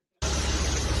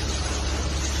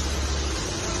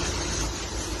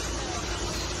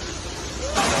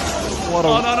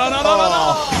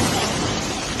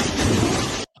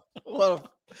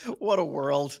What a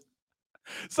world.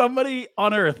 Somebody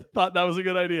on Earth thought that was a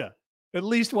good idea. At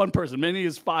least one person. Many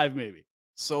is 5, maybe.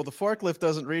 So the forklift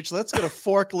doesn't reach. Let's get a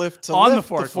forklift to on lift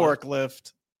the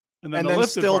forklift. And then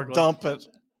still dump it.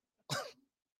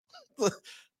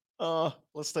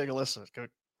 Let's take a listen.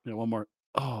 Yeah, one more.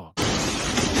 Oh.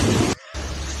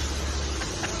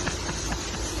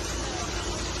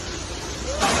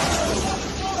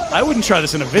 I wouldn't try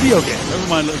this in a video game. Never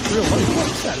mind real life. What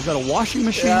is that? Is that a washing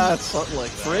machine? Yeah, it's something like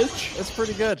that. Fridge? It's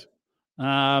pretty good.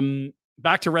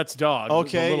 Back to Rhett's dog.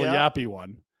 Okay, the little yappy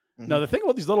one. Mm-hmm. Now, the thing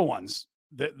about these little ones,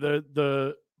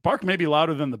 the bark may be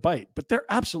louder than the bite, but they're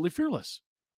absolutely fearless.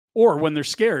 Or when they're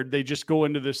scared, they just go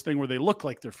into this thing where they look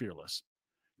like they're fearless.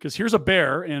 Because here's a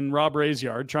bear in Rob Ray's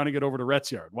yard trying to get over to Rhett's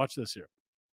yard. Watch this here.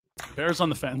 Bear's on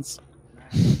the fence.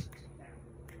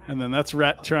 And then that's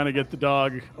Rhett trying to get the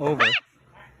dog over.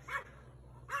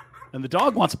 And the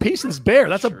dog wants a piece of this bear.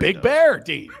 That's a big bear,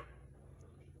 Dean.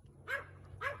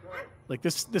 Like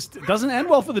this doesn't end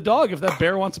well for the dog if that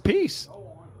bear wants a piece.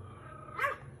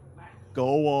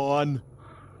 Go on.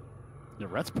 Yeah,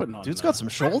 Rhett's putting on. Dude's got some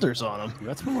shoulders on him.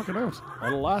 Rhett's been working out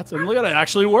a lot. And look at it. It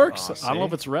actually works. I don't know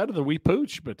if it's Rhett or the wee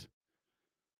pooch, but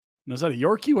is that a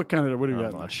Yorkie? What do you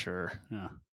got? I'm not sure. Yeah.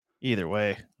 Either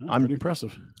way, I'm pretty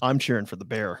impressive. I'm cheering for the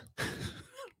bear.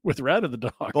 With Rhett or the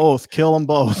dog? Both. Kill them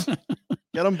both.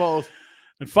 Get them both.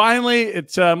 And finally,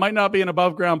 it might not be an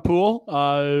above ground pool,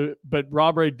 but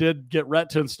Rob Ray did get Rhett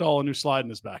to install a new slide in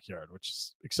his backyard, which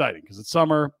is exciting because it's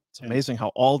summer. It's amazing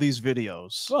how all these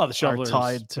videos the shovelers are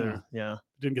tied to.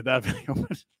 Didn't get that video.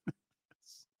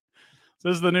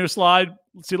 This is the new slide.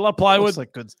 See a lot of plywood. Looks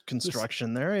like good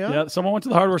construction there. Yeah. Yeah. Someone went to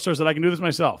the hardware store and said, I can do this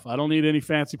myself. I don't need any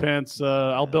fancy pants.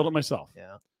 I'll build it myself.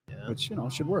 Yeah. Which,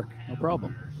 should work. No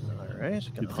problem. All right.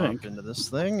 Gonna You'd hop think. into this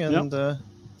thing and It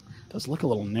does look a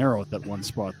little narrow at that one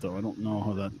spot, though. I don't know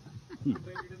how that.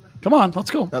 Come on, let's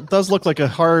go. that does look like a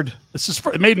hard This is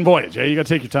for maiden voyage. Yeah, you got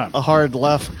to take your time.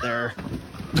 left there.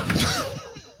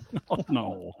 Oh,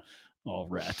 no. Oh,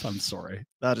 rat. I'm sorry.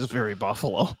 That is very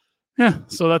Buffalo. Yeah.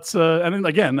 So that's, and then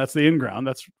again, that's the in-ground.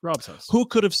 That's Rob's house. Who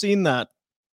could have seen that?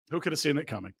 Who could have seen it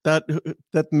coming? That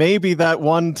maybe that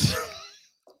one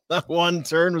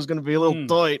turn was going to be a little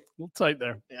tight. A little tight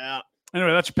there. Yeah.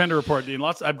 Anyway, that's your Pender report, Dean.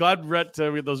 I'm glad Rhett,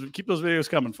 keep those videos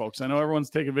coming, folks. I know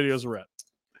everyone's taking videos of Rhett.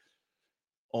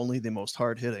 Only the most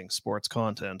hard-hitting sports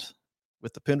content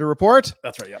with the Pinder Report.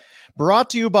 That's right. Yep. Brought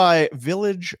to you by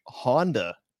Village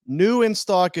Honda. New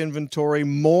in-stock inventory,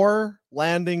 more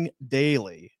landing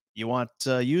daily. You want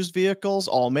used vehicles,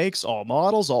 all makes, all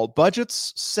models, all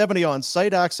budgets, 70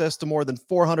 on-site, access to more than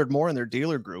 400 more in their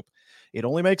dealer group. It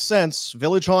only makes sense.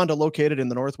 Village Honda, located in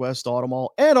the Northwest Auto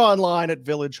Mall and online at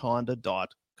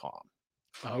villagehonda.com.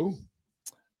 Oh.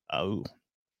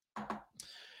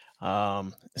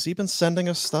 Has he been sending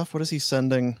us stuff? What is he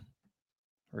sending?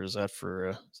 Or is that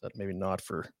is that maybe not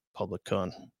for public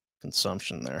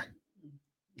consumption there?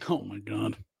 Oh my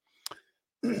God.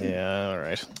 Yeah. All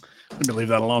right. Let me leave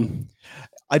that alone.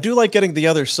 I do like getting the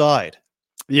other side.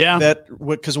 Yeah.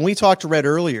 Because when we talked to Red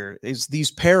earlier, is these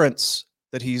parents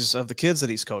of the kids that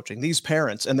he's coaching, these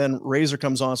parents, and then Razor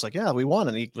comes on. It's like, yeah, we won.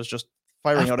 And he was just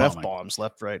firing out F-bombs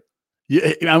left, right.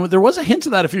 Yeah, there was a hint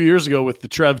of that a few years ago with the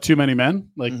Trev Too Many Men.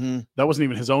 Like that wasn't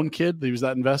even his own kid. He was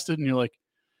that invested, and you're like,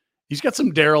 he's got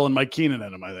some Daryl and Mike Keenan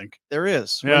in him. I think there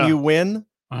is. Yeah. When you win,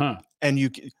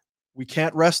 and we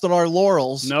can't rest on our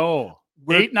laurels. No,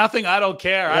 8-0. I don't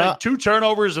care. I had 2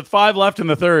 turnovers with 5 left in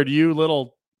the third. You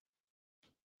little.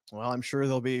 Well, I'm sure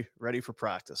they'll be ready for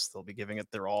practice. They'll be giving it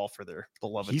their all for their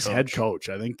beloved He's coach. head coach.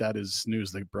 I think that is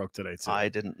news that broke today, too. I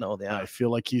didn't know that. I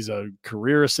feel like he's a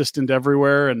career assistant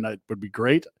everywhere, and that would be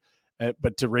great.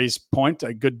 But to raise point,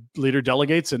 a good leader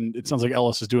delegates, and it sounds like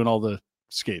Ellis is doing all the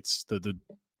skates, the plans.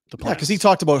 Yeah, because he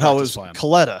talked about how it was plan.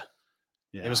 Coletta.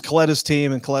 Yeah. It was Coletta's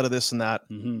team and Coletta this and that.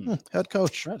 Head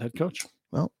coach. Right, head coach.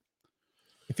 Well,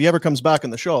 if he ever comes back on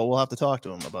the show, we'll have to talk to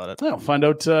him about it. We'll find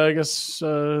out, I guess,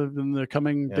 in the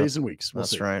coming days and weeks. We'll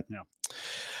That's see. right.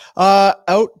 Yeah.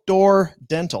 Outdoor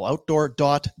Dental,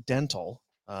 outdoor.dental.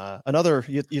 Another,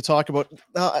 you talk about,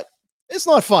 it's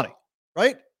not funny,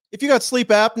 right? If you got sleep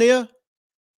apnea,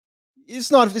 it's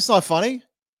not funny.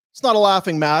 It's not a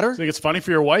laughing matter. Think it's funny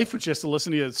for your wife, which has to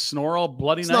listen to you snore all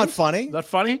bloody night? It's not funny. Is that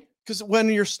funny? Because when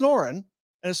you're snoring,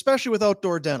 and especially with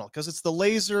Outdoor Dental, because it's the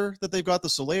laser that they've got, the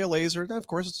Soleil laser, and of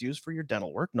course it's used for your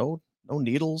dental work. No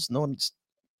needles,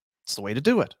 it's the way to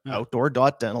do it. Yeah.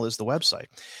 Outdoor.dental is the website.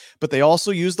 But they also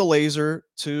use the laser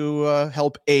to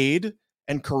help aid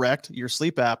and correct your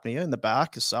sleep apnea in the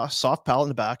back, a soft palate in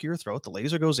the back of your throat. The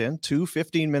laser goes in, 2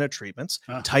 15-minute treatments,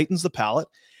 tightens the palate.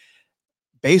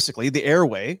 Basically, the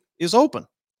airway is open.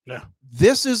 Yeah.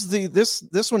 This is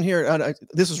this one here.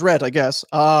 This is Red, I guess.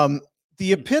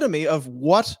 The epitome of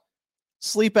what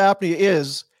sleep apnea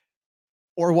is,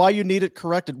 or why you need it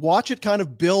corrected. Watch it kind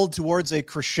of build towards a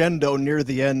crescendo near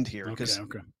the end here, because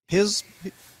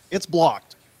it's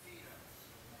blocked.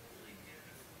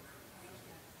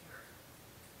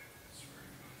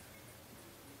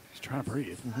 He's trying to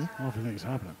breathe. I don't know if anything's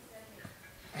happening.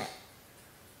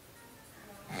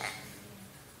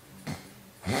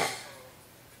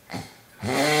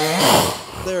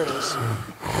 There it is.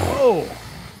 Oh.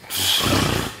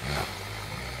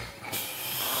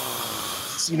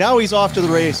 See, now he's off to the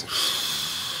races.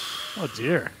 Oh,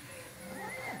 dear.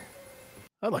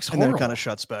 That looks and horrible. then it kind of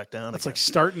shuts back down. It's like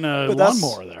starting a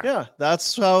lawnmower there. Yeah,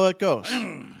 that's how it goes.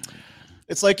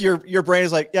 It's like your brain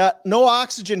is like, yeah, no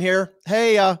oxygen here.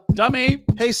 Hey, dummy.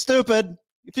 Hey, stupid.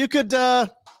 If you could, the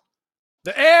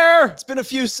air. It's been a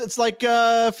few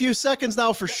seconds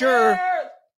now for sure.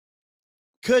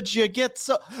 Could you get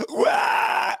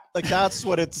like that's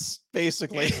what it's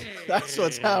basically. That's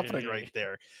what's happening right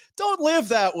there. Don't live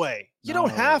that way. You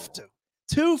don't have to.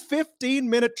 2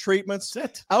 15-minute treatments.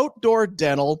 That's it. Outdoor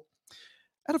Dental.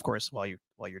 And of course, while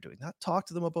you're doing that, talk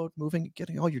to them about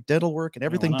getting all your dental work and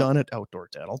everything done at Outdoor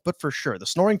Dental. But for sure, the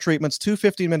snoring treatments, 2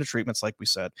 15-minute treatments, like we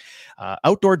said.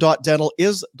 Outdoor.dental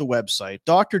is the website.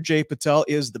 Dr. Jay Patel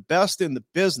is the best in the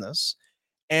business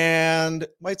and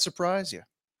might surprise you.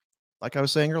 Like I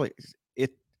was saying earlier,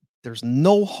 there's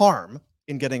no harm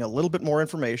in getting a little bit more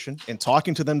information and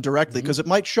talking to them directly, because it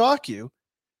might shock you.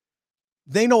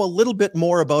 They know a little bit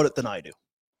more about it than I do.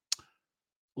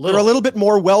 They're a little bit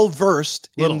more well-versed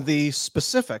Little. in the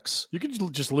specifics You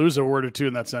could just lose a word or two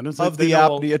in that sentence. of They the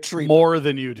know apnea treatment. more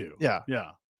than you do. Yeah.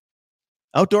 Yeah.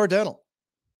 Outdoor Dental.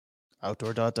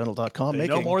 Outdoor.dental.com. They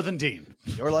know Making more than Dean.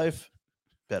 your life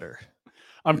better.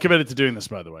 I'm committed to doing this,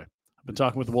 by the way. I've been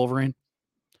talking with Wolverine.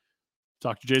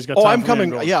 Dr. J's got Oh, time I'm for me. coming.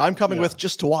 going. Yeah, I'm coming with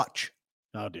just to watch.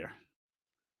 Oh, dear. Are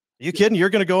you kidding? You're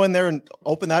going to go in there and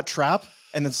open that trap,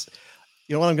 and it's,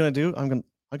 you know what I'm going to do? I'm going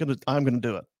to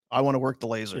do it. I want to work the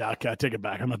laser. Yeah, okay, I take it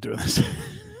back. I'm not doing this.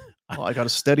 Oh, I got a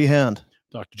steady hand.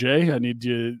 Dr. J, I need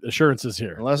you assurances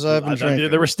here. Unless I've been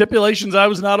drinking. There were stipulations I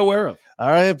was not aware of. All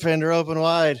right, Pender, open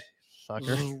wide,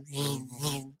 fucker.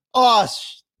 Oh,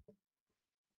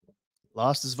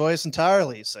 lost his voice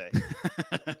entirely. You say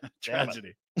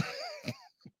Tragedy.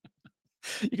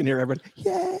 you can hear everybody.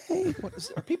 Yay! What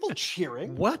is? Are people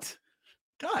cheering? What?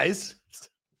 Guys,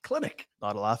 clinic.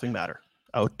 Not a laughing matter.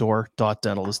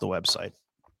 Outdoor.dental is the website.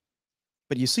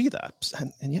 But you see that,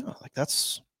 and yeah, like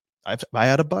that's. I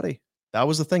had a buddy. That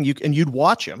was the thing. You'd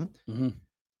watch him. Mm-hmm.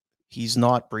 He's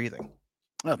not breathing.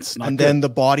 That's not and good. then the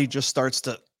body just starts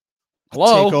to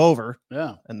Hello? take over.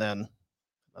 Yeah. And then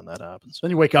that happens.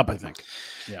 Then you wake up, I think.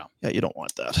 Yeah. Yeah, you don't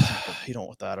want that. You don't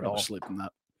want that at all. Sleep in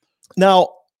that. Now,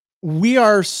 we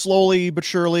are slowly but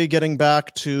surely getting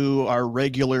back to our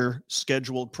regular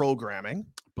scheduled programming.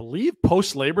 I believe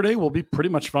post Labor Day we'll be pretty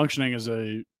much functioning as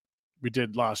we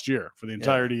did last year for the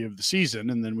entirety of the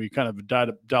season, and then we kind of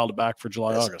dialed it back for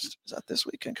July, August. Is that this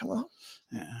weekend coming up?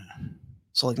 Yeah.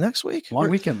 So like next week? Long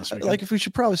weekend this weekend. Like if we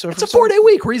should probably it's a 4-day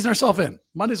week. We're easing ourselves in.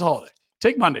 Monday's a holiday.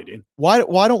 Take Monday, Dean. Why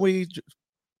don't we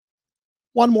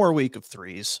one more week of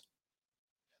threes?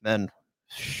 Then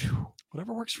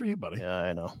whatever works for you, buddy. Yeah,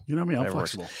 I know. You know me, I'm Whatever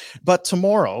flexible. works. But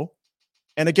tomorrow,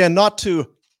 and again, not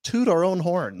to toot our own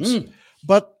horns,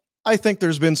 but I think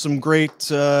there's been some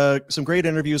great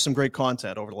interviews, some great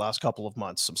content over the last couple of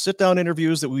months. Some sit-down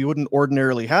interviews that we wouldn't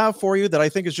ordinarily have for you that I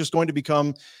think is just going to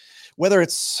become, whether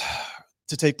it's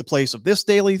to take the place of this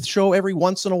daily show every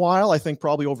once in a while, I think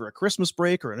probably over a Christmas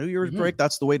break or a New Year's break,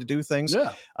 that's the way to do things.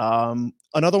 Yeah.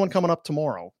 Another one coming up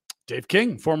tomorrow. Dave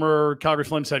King, former Calgary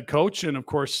Flames head coach, and of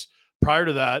course, prior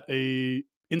to that, a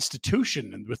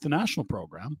institution with the national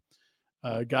program.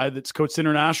 A guy that's coached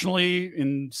internationally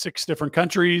in 6 different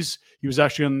countries. He was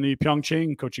actually on the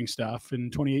Pyeongchang coaching staff in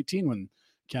 2018 when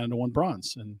Canada won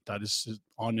bronze. And that is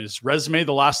on his resume.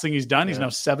 The last thing he's done, he's now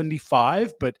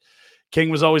 75, but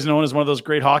King was always known as one of those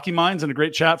great hockey minds, and a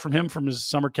great chat from him from his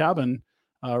summer cabin,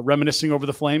 reminiscing over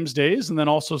the Flames days. And then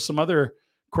also some other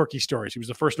quirky stories. He was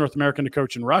the first North American to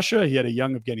coach in Russia. He had a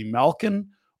young Evgeny Malkin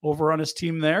over on his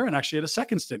team there, and actually had a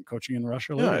second stint coaching in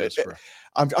Russia.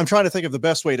 I'm trying to think of the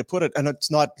best way to put it, and it's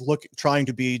not trying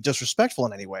to be disrespectful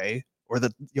in any way, or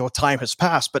that time has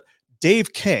passed. But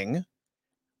Dave King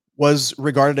was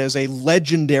regarded as a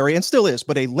legendary, and still is,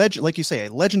 but like you say,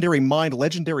 a legendary mind,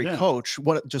 legendary coach.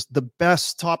 What just the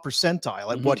best top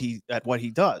percentile at what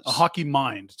he does. A hockey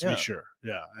mind, to be sure.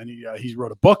 Yeah, and he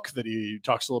wrote a book that he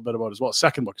talks a little bit about as well.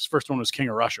 Second book, his first one was King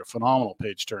of Russia, phenomenal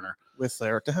page turner with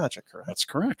Eric Duhatschek, correct? That's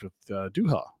correct, with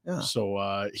Duha. Yeah.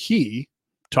 So he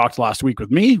talked last week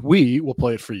with me. We will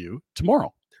play it for you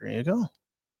tomorrow. There you go,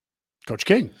 Coach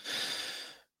King.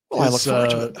 Well, I look forward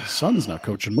to it. Son's now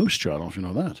coaching Moose Jaw. I don't know if you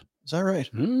know that. Is that right?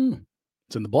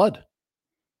 It's in the blood.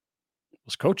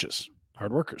 Those coaches,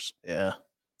 hard workers. Yeah.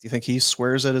 Do you think he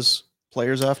swears at his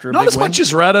players after a Not big as win? much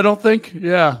as Red, I don't think.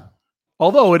 Yeah.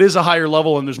 Although it is a higher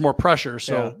level and there's more pressure.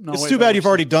 So it's too bad you've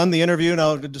already done the interview.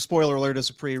 Now, the spoiler alert,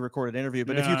 is a pre-recorded interview.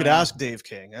 But if you could ask Dave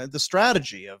King, the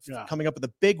strategy of coming up with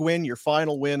a big win, your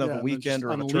final win of a weekend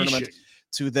or of a tournament,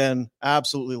 to then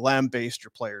absolutely lambaste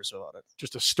your players about it.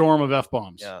 Just a storm of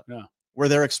F-bombs. Yeah. Yeah. Where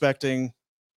they're expecting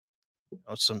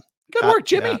some good work,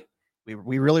 Jimmy. Yeah.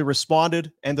 We really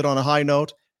responded, ended on a high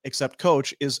note, except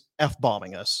coach is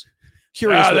F-bombing us.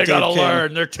 Curious they got to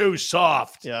learn. They're too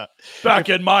soft. Yeah. Back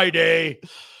in my day.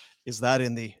 Is that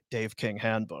in the Dave King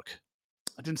handbook?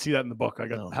 I didn't see that in the book. I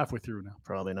got halfway through now.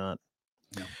 Probably not.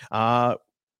 No.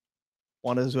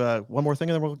 One more thing,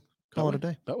 and then we'll call it a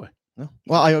day. That way. No.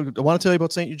 Well, I want to tell you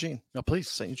about St. Eugene. No, please.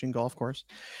 St. Eugene Golf Course.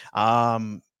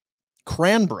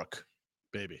 Cranbrook.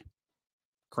 Baby.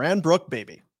 Cranbrook,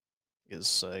 baby,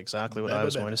 is exactly what I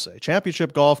was going to say.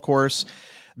 Championship Golf Course.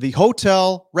 The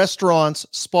hotel, restaurants,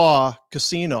 spa,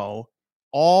 casino,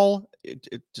 all it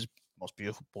just most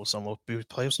beautiful, some of the most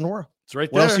beautiful place in the world. It's right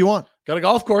what there. What else do you want? Got a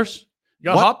golf course. You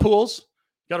got hot pools.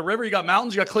 You got a river. You got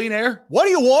mountains. You got clean air. What do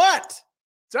you want?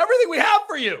 It's everything we have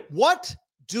for you. What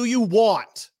do you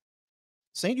want?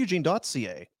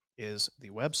 steugene.ca is the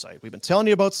website. We've been telling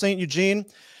you about St. Eugene.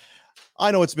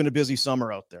 I know it's been a busy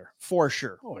summer out there, for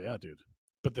sure. Oh, yeah, dude.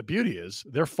 But the beauty is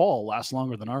their fall lasts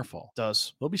longer than our fall.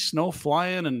 Does. There'll be snow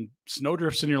flying and snow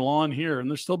drifts in your lawn here, and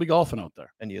there'll still be golfing out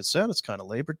there. And you said it's kind of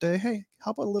Labor Day. Hey,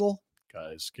 how about a little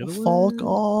Guys, get fall away.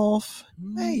 golf?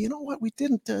 Hey, you know what? We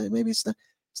didn't. Maybe it's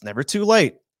never too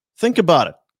late. Think about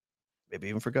it. Maybe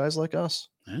even for guys like us.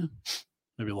 Yeah.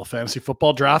 Maybe a little fantasy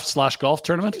football draft / golf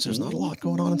tournament. There's not a lot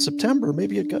going on in September.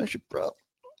 Maybe a guy should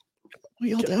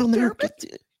wheel down there.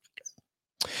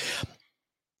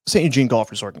 St. Eugene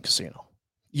Golf Resort and Casino.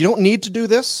 You don't need to do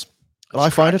this, but I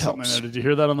find it helps. Did you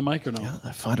hear that on the mic or no? Yeah,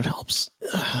 I find it helps.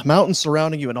 Mountains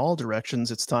surrounding you in all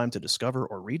directions. It's time to discover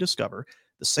or rediscover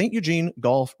the St. Eugene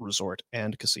Golf Resort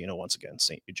and Casino. Once again,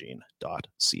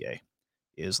 steugene.ca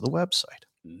is the website.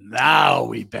 Now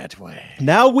we Betway.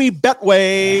 Now we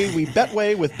Betway. We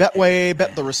Betway with Betway.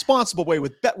 Bet the responsible way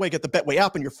with Betway. Get the Betway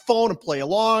app on your phone and play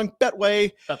along.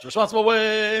 Betway. Bet the responsible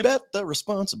way. Bet the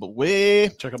responsible way.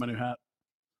 Check out my new hat.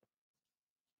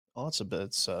 Oh, it's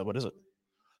what is it?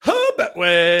 Oh,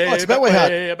 Betway. Oh, it's a Betway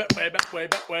hat.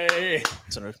 Betway.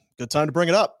 It's a good time to bring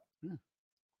it up.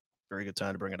 Very good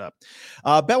time to bring it up.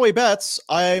 Betway bets.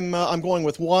 I'm going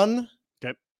with one.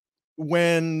 Okay.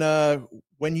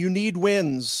 When you need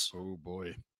wins. Oh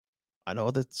boy. I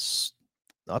know that's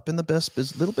not been the best.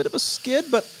 It's a little bit of a skid,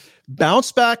 but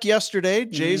bounce back yesterday.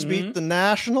 Jays beat the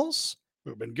Nationals.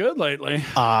 We've been good lately.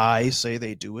 I say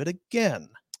they do it again.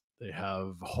 They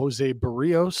have Jose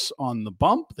Barrios on the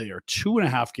bump. They are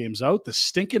 2.5 games out. The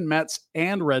stinking Mets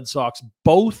and Red Sox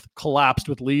both collapsed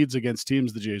with leads against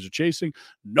teams the Jays are chasing.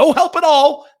 No help at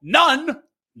all. None.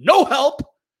 No help.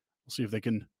 We'll see if they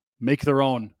can make their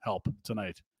own help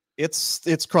tonight.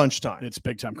 It's crunch time. It's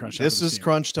big time crunch time. This is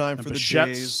crunch time for the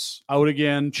Jays. Out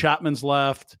again. Chapman's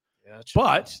left. Yeah,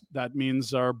 but that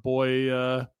means our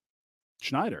boy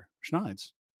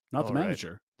Schneids, not the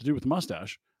manager, to do with the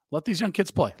mustache. Let these young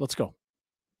kids play. Let's go.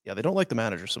 Yeah, they don't like the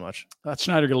manager so much. Let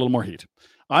Schneider get a little more heat.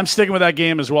 I'm sticking with that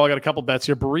game as well. I got a couple bets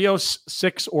here. Barrios,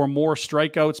 6 or more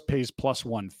strikeouts, pays plus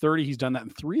 130. He's done that in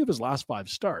 3 of his last 5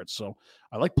 starts. So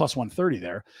I like plus 130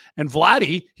 there. And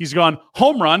Vladdy, he's gone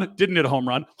home run, didn't get a home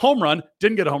run. Home run,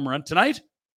 didn't get a home run. Tonight,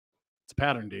 it's a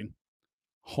pattern, Dean.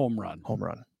 Home run.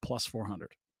 Plus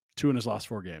 400. 2 in his last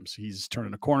 4 games. He's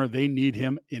turning a corner. They need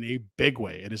him in a big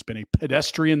way. It has been a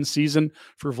pedestrian season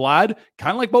for Vlad,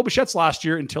 kind of like Bo Bichette's last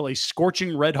year until a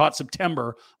scorching red-hot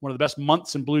September, one of the best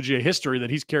months in Blue Jay history that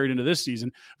he's carried into this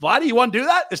season. Vlad, you want to do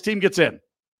that? This team gets in.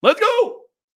 Let's go!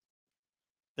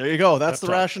 There you go. That's Pep the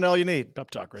talk. rationale you need. Pep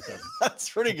talk right there. That's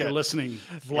pretty If good. you're listening,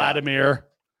 Vladimir.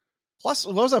 Plus,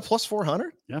 what was that, plus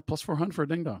 400? Yeah, plus 400 for a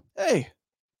ding-dong. Hey.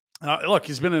 Look,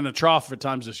 he's been in a trough at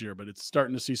times this year, but it's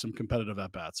starting to see some competitive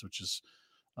at-bats, which is,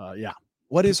 yeah.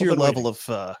 What is your People been level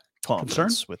of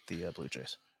confidence with the Blue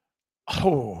Jays?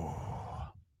 Oh.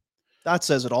 That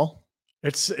says it all.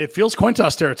 It feels coin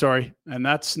toss territory, and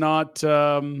that's not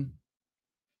I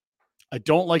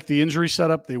don't like the injury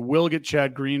setup. They will get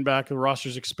Chad Green back. The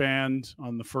rosters expand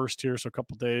on the first here, so a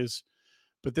couple days.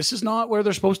 But this is not where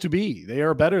they're supposed to be. They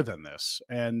are better than this.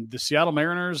 And the Seattle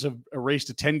Mariners have erased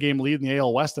a 10-game lead in the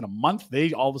AL West in a month.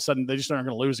 They all of a sudden they just aren't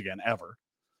going to lose again ever.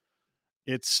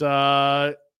 It's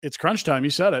crunch time.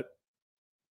 You said it.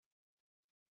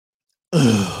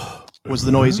 Was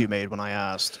the noise you made when I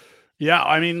asked? Yeah,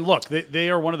 I mean, look, they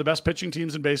are one of the best pitching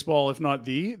teams in baseball, if not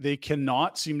the. They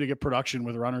cannot seem to get production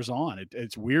with runners on.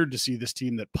 It's weird to see this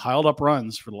team that piled up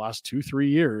runs for the last 2-3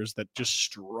 years that just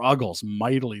struggles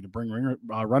mightily to bring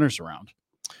runners around.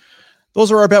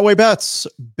 Those are our Betway bets.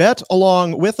 Bet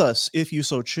along with us if you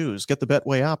so choose. Get the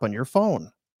Betway app on your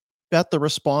phone. Bet the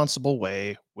responsible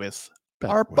way with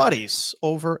our buddies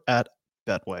over at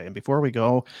Betway. And before we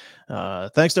go,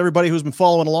 thanks to everybody who's been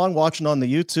following along, watching on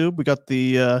the YouTube. We got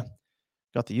the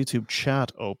YouTube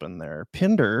chat open there.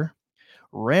 Pinder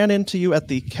ran into you at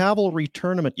the Cavalry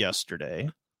tournament yesterday.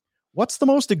 What's the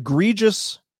most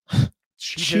egregious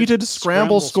cheated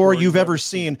scramble score you've ever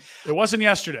seen? It wasn't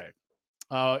yesterday.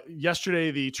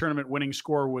 Yesterday, the tournament winning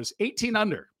score was 18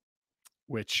 under,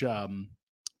 which, if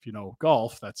you know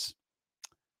golf, that's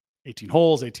 18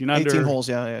 holes, 18 under. 18 holes,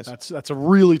 yeah. That's a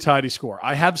really tidy score.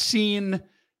 I have seen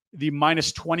the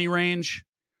minus 20 range.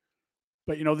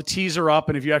 But, you know, the tees are up,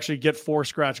 and if you actually get 4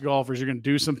 scratch golfers, you're going to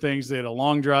do some things. They had a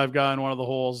long drive guy in one of the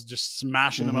holes, just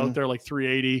smashing them out there like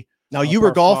 380. Now, you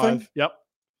were golfing? 5. Yep.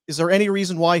 Is there any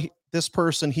reason why this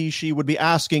person, he, she, would be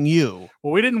asking you?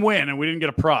 Well, we didn't win, and we didn't get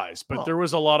a prize, but there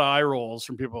was a lot of eye rolls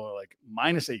from people who were like,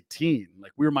 minus 18.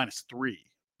 Like, we were minus 3.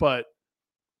 But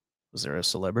was there a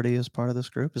celebrity as part of this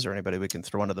group? Is there anybody we can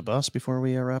throw under the bus before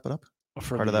we wrap it up?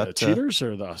 For part of that cheaters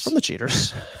or us? From the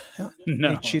cheaters. No.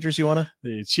 Any cheaters you want to?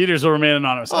 The cheaters will remain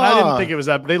anonymous. And I didn't think it was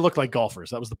that, but they looked like golfers.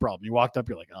 That was the problem. You walked up,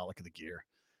 you're like, oh, look at the gear.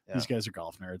 These guys are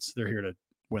golf nerds. They're here to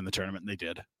win the tournament, and they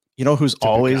did. You know who's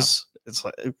always, it's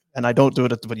like, and I don't do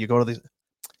it, but you go to these,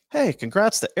 hey,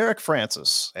 congrats to Eric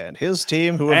Francis and his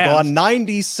team who have gone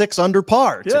 96 under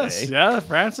par today. Yeah,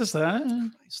 Francis.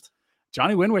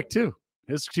 Johnny Winwick, too.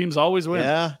 His teams always win.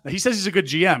 Yeah. He says he's a good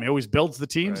GM. He always builds the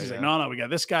teams. Right, He's like, no, we got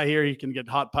this guy here. He can get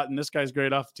hot putting. This guy's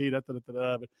great off the tee. But it's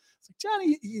like,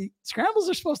 Johnny, scrambles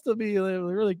are supposed to be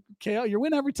really chaos. You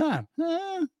win every time.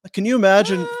 Can you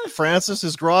imagine Francis?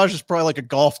 His garage is probably like a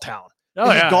golf town.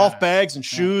 Golf bags and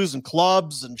shoes and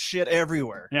clubs and shit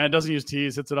everywhere. Yeah, it doesn't use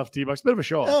tees. Hits it off tee box. Bit of a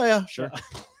show off. Oh, yeah, sure.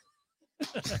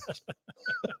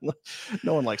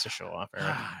 No one likes a show off,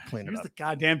 Eric. Clean it up. The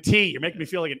goddamn tee. You're making me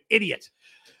feel like an idiot.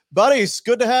 Buddies,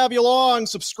 good to have you along.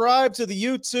 Subscribe to the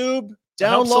YouTube.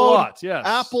 Download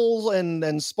Apple and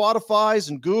Spotify's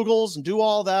and Google's and do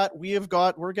all that.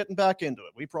 We're getting back into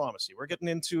it. We promise you. We're getting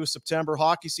into September.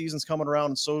 Hockey season's coming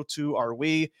around, and so too are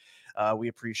we. We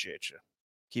appreciate you.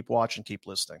 Keep watching, keep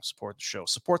listening, support the show,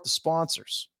 support the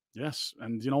sponsors. Yes.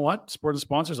 And you know what? Support the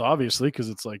sponsors, obviously, because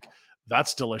it's like,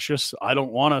 that's delicious. I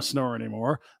don't want to snore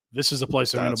anymore. This is the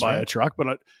place I'm going to buy a truck.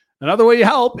 But another way you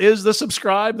help is the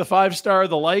subscribe, the 5-star,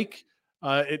 the like.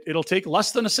 It'll take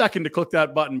less than a second to click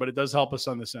that button, but it does help us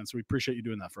on this end. So we appreciate you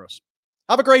doing that for us.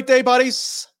 Have a great day,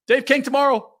 buddies. Dave King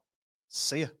tomorrow.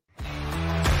 See ya.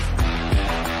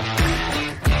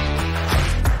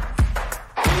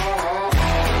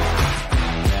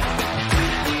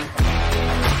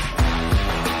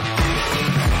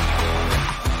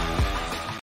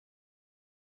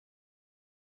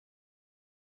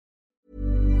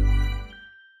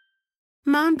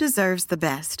 Mom deserves the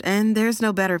best, and there's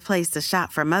no better place to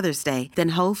shop for Mother's Day than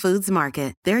Whole Foods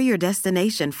Market. They're your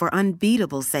destination for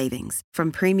unbeatable savings,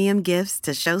 from premium gifts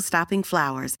to show-stopping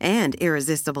flowers and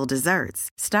irresistible desserts.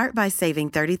 Start by saving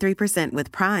 33%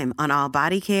 with Prime on all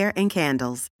body care and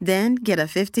candles. Then get a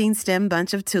 15-stem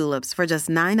bunch of tulips for just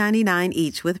 $9.99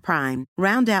 each with Prime.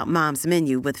 Round out Mom's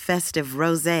menu with festive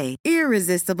rosé,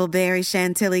 irresistible berry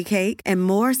chantilly cake, and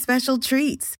more special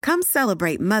treats. Come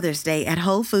celebrate Mother's Day at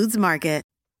Whole Foods Market.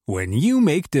 When you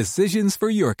make decisions for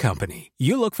your company,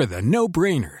 you look for the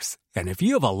no-brainers. And if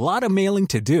you have a lot of mailing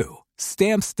to do,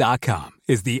 Stamps.com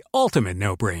is the ultimate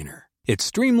no-brainer. It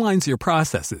streamlines your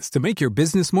processes to make your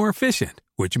business more efficient,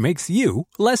 which makes you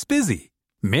less busy.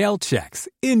 Mail checks,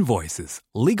 invoices,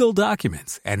 legal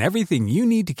documents, and everything you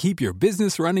need to keep your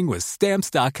business running with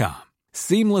Stamps.com.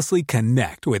 Seamlessly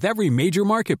connect with every major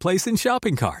marketplace and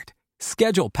shopping cart.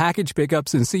 Schedule package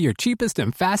pickups and see your cheapest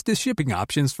and fastest shipping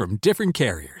options from different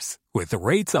carriers, with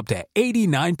rates up to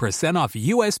 89% off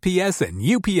USPS and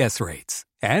UPS rates.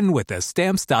 And with the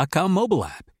Stamps.com mobile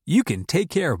app, you can take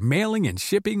care of mailing and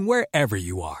shipping wherever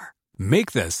you are.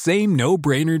 Make the same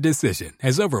no-brainer decision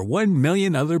as over 1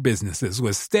 million other businesses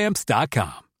with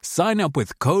Stamps.com. Sign up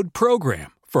with code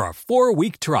PROGRAM for a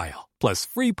 4-week trial, plus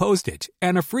free postage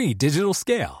and a free digital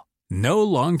scale. No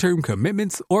long-term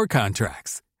commitments or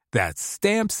contracts. That's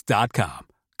Stamps.com.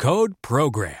 Code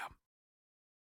PROGRAM.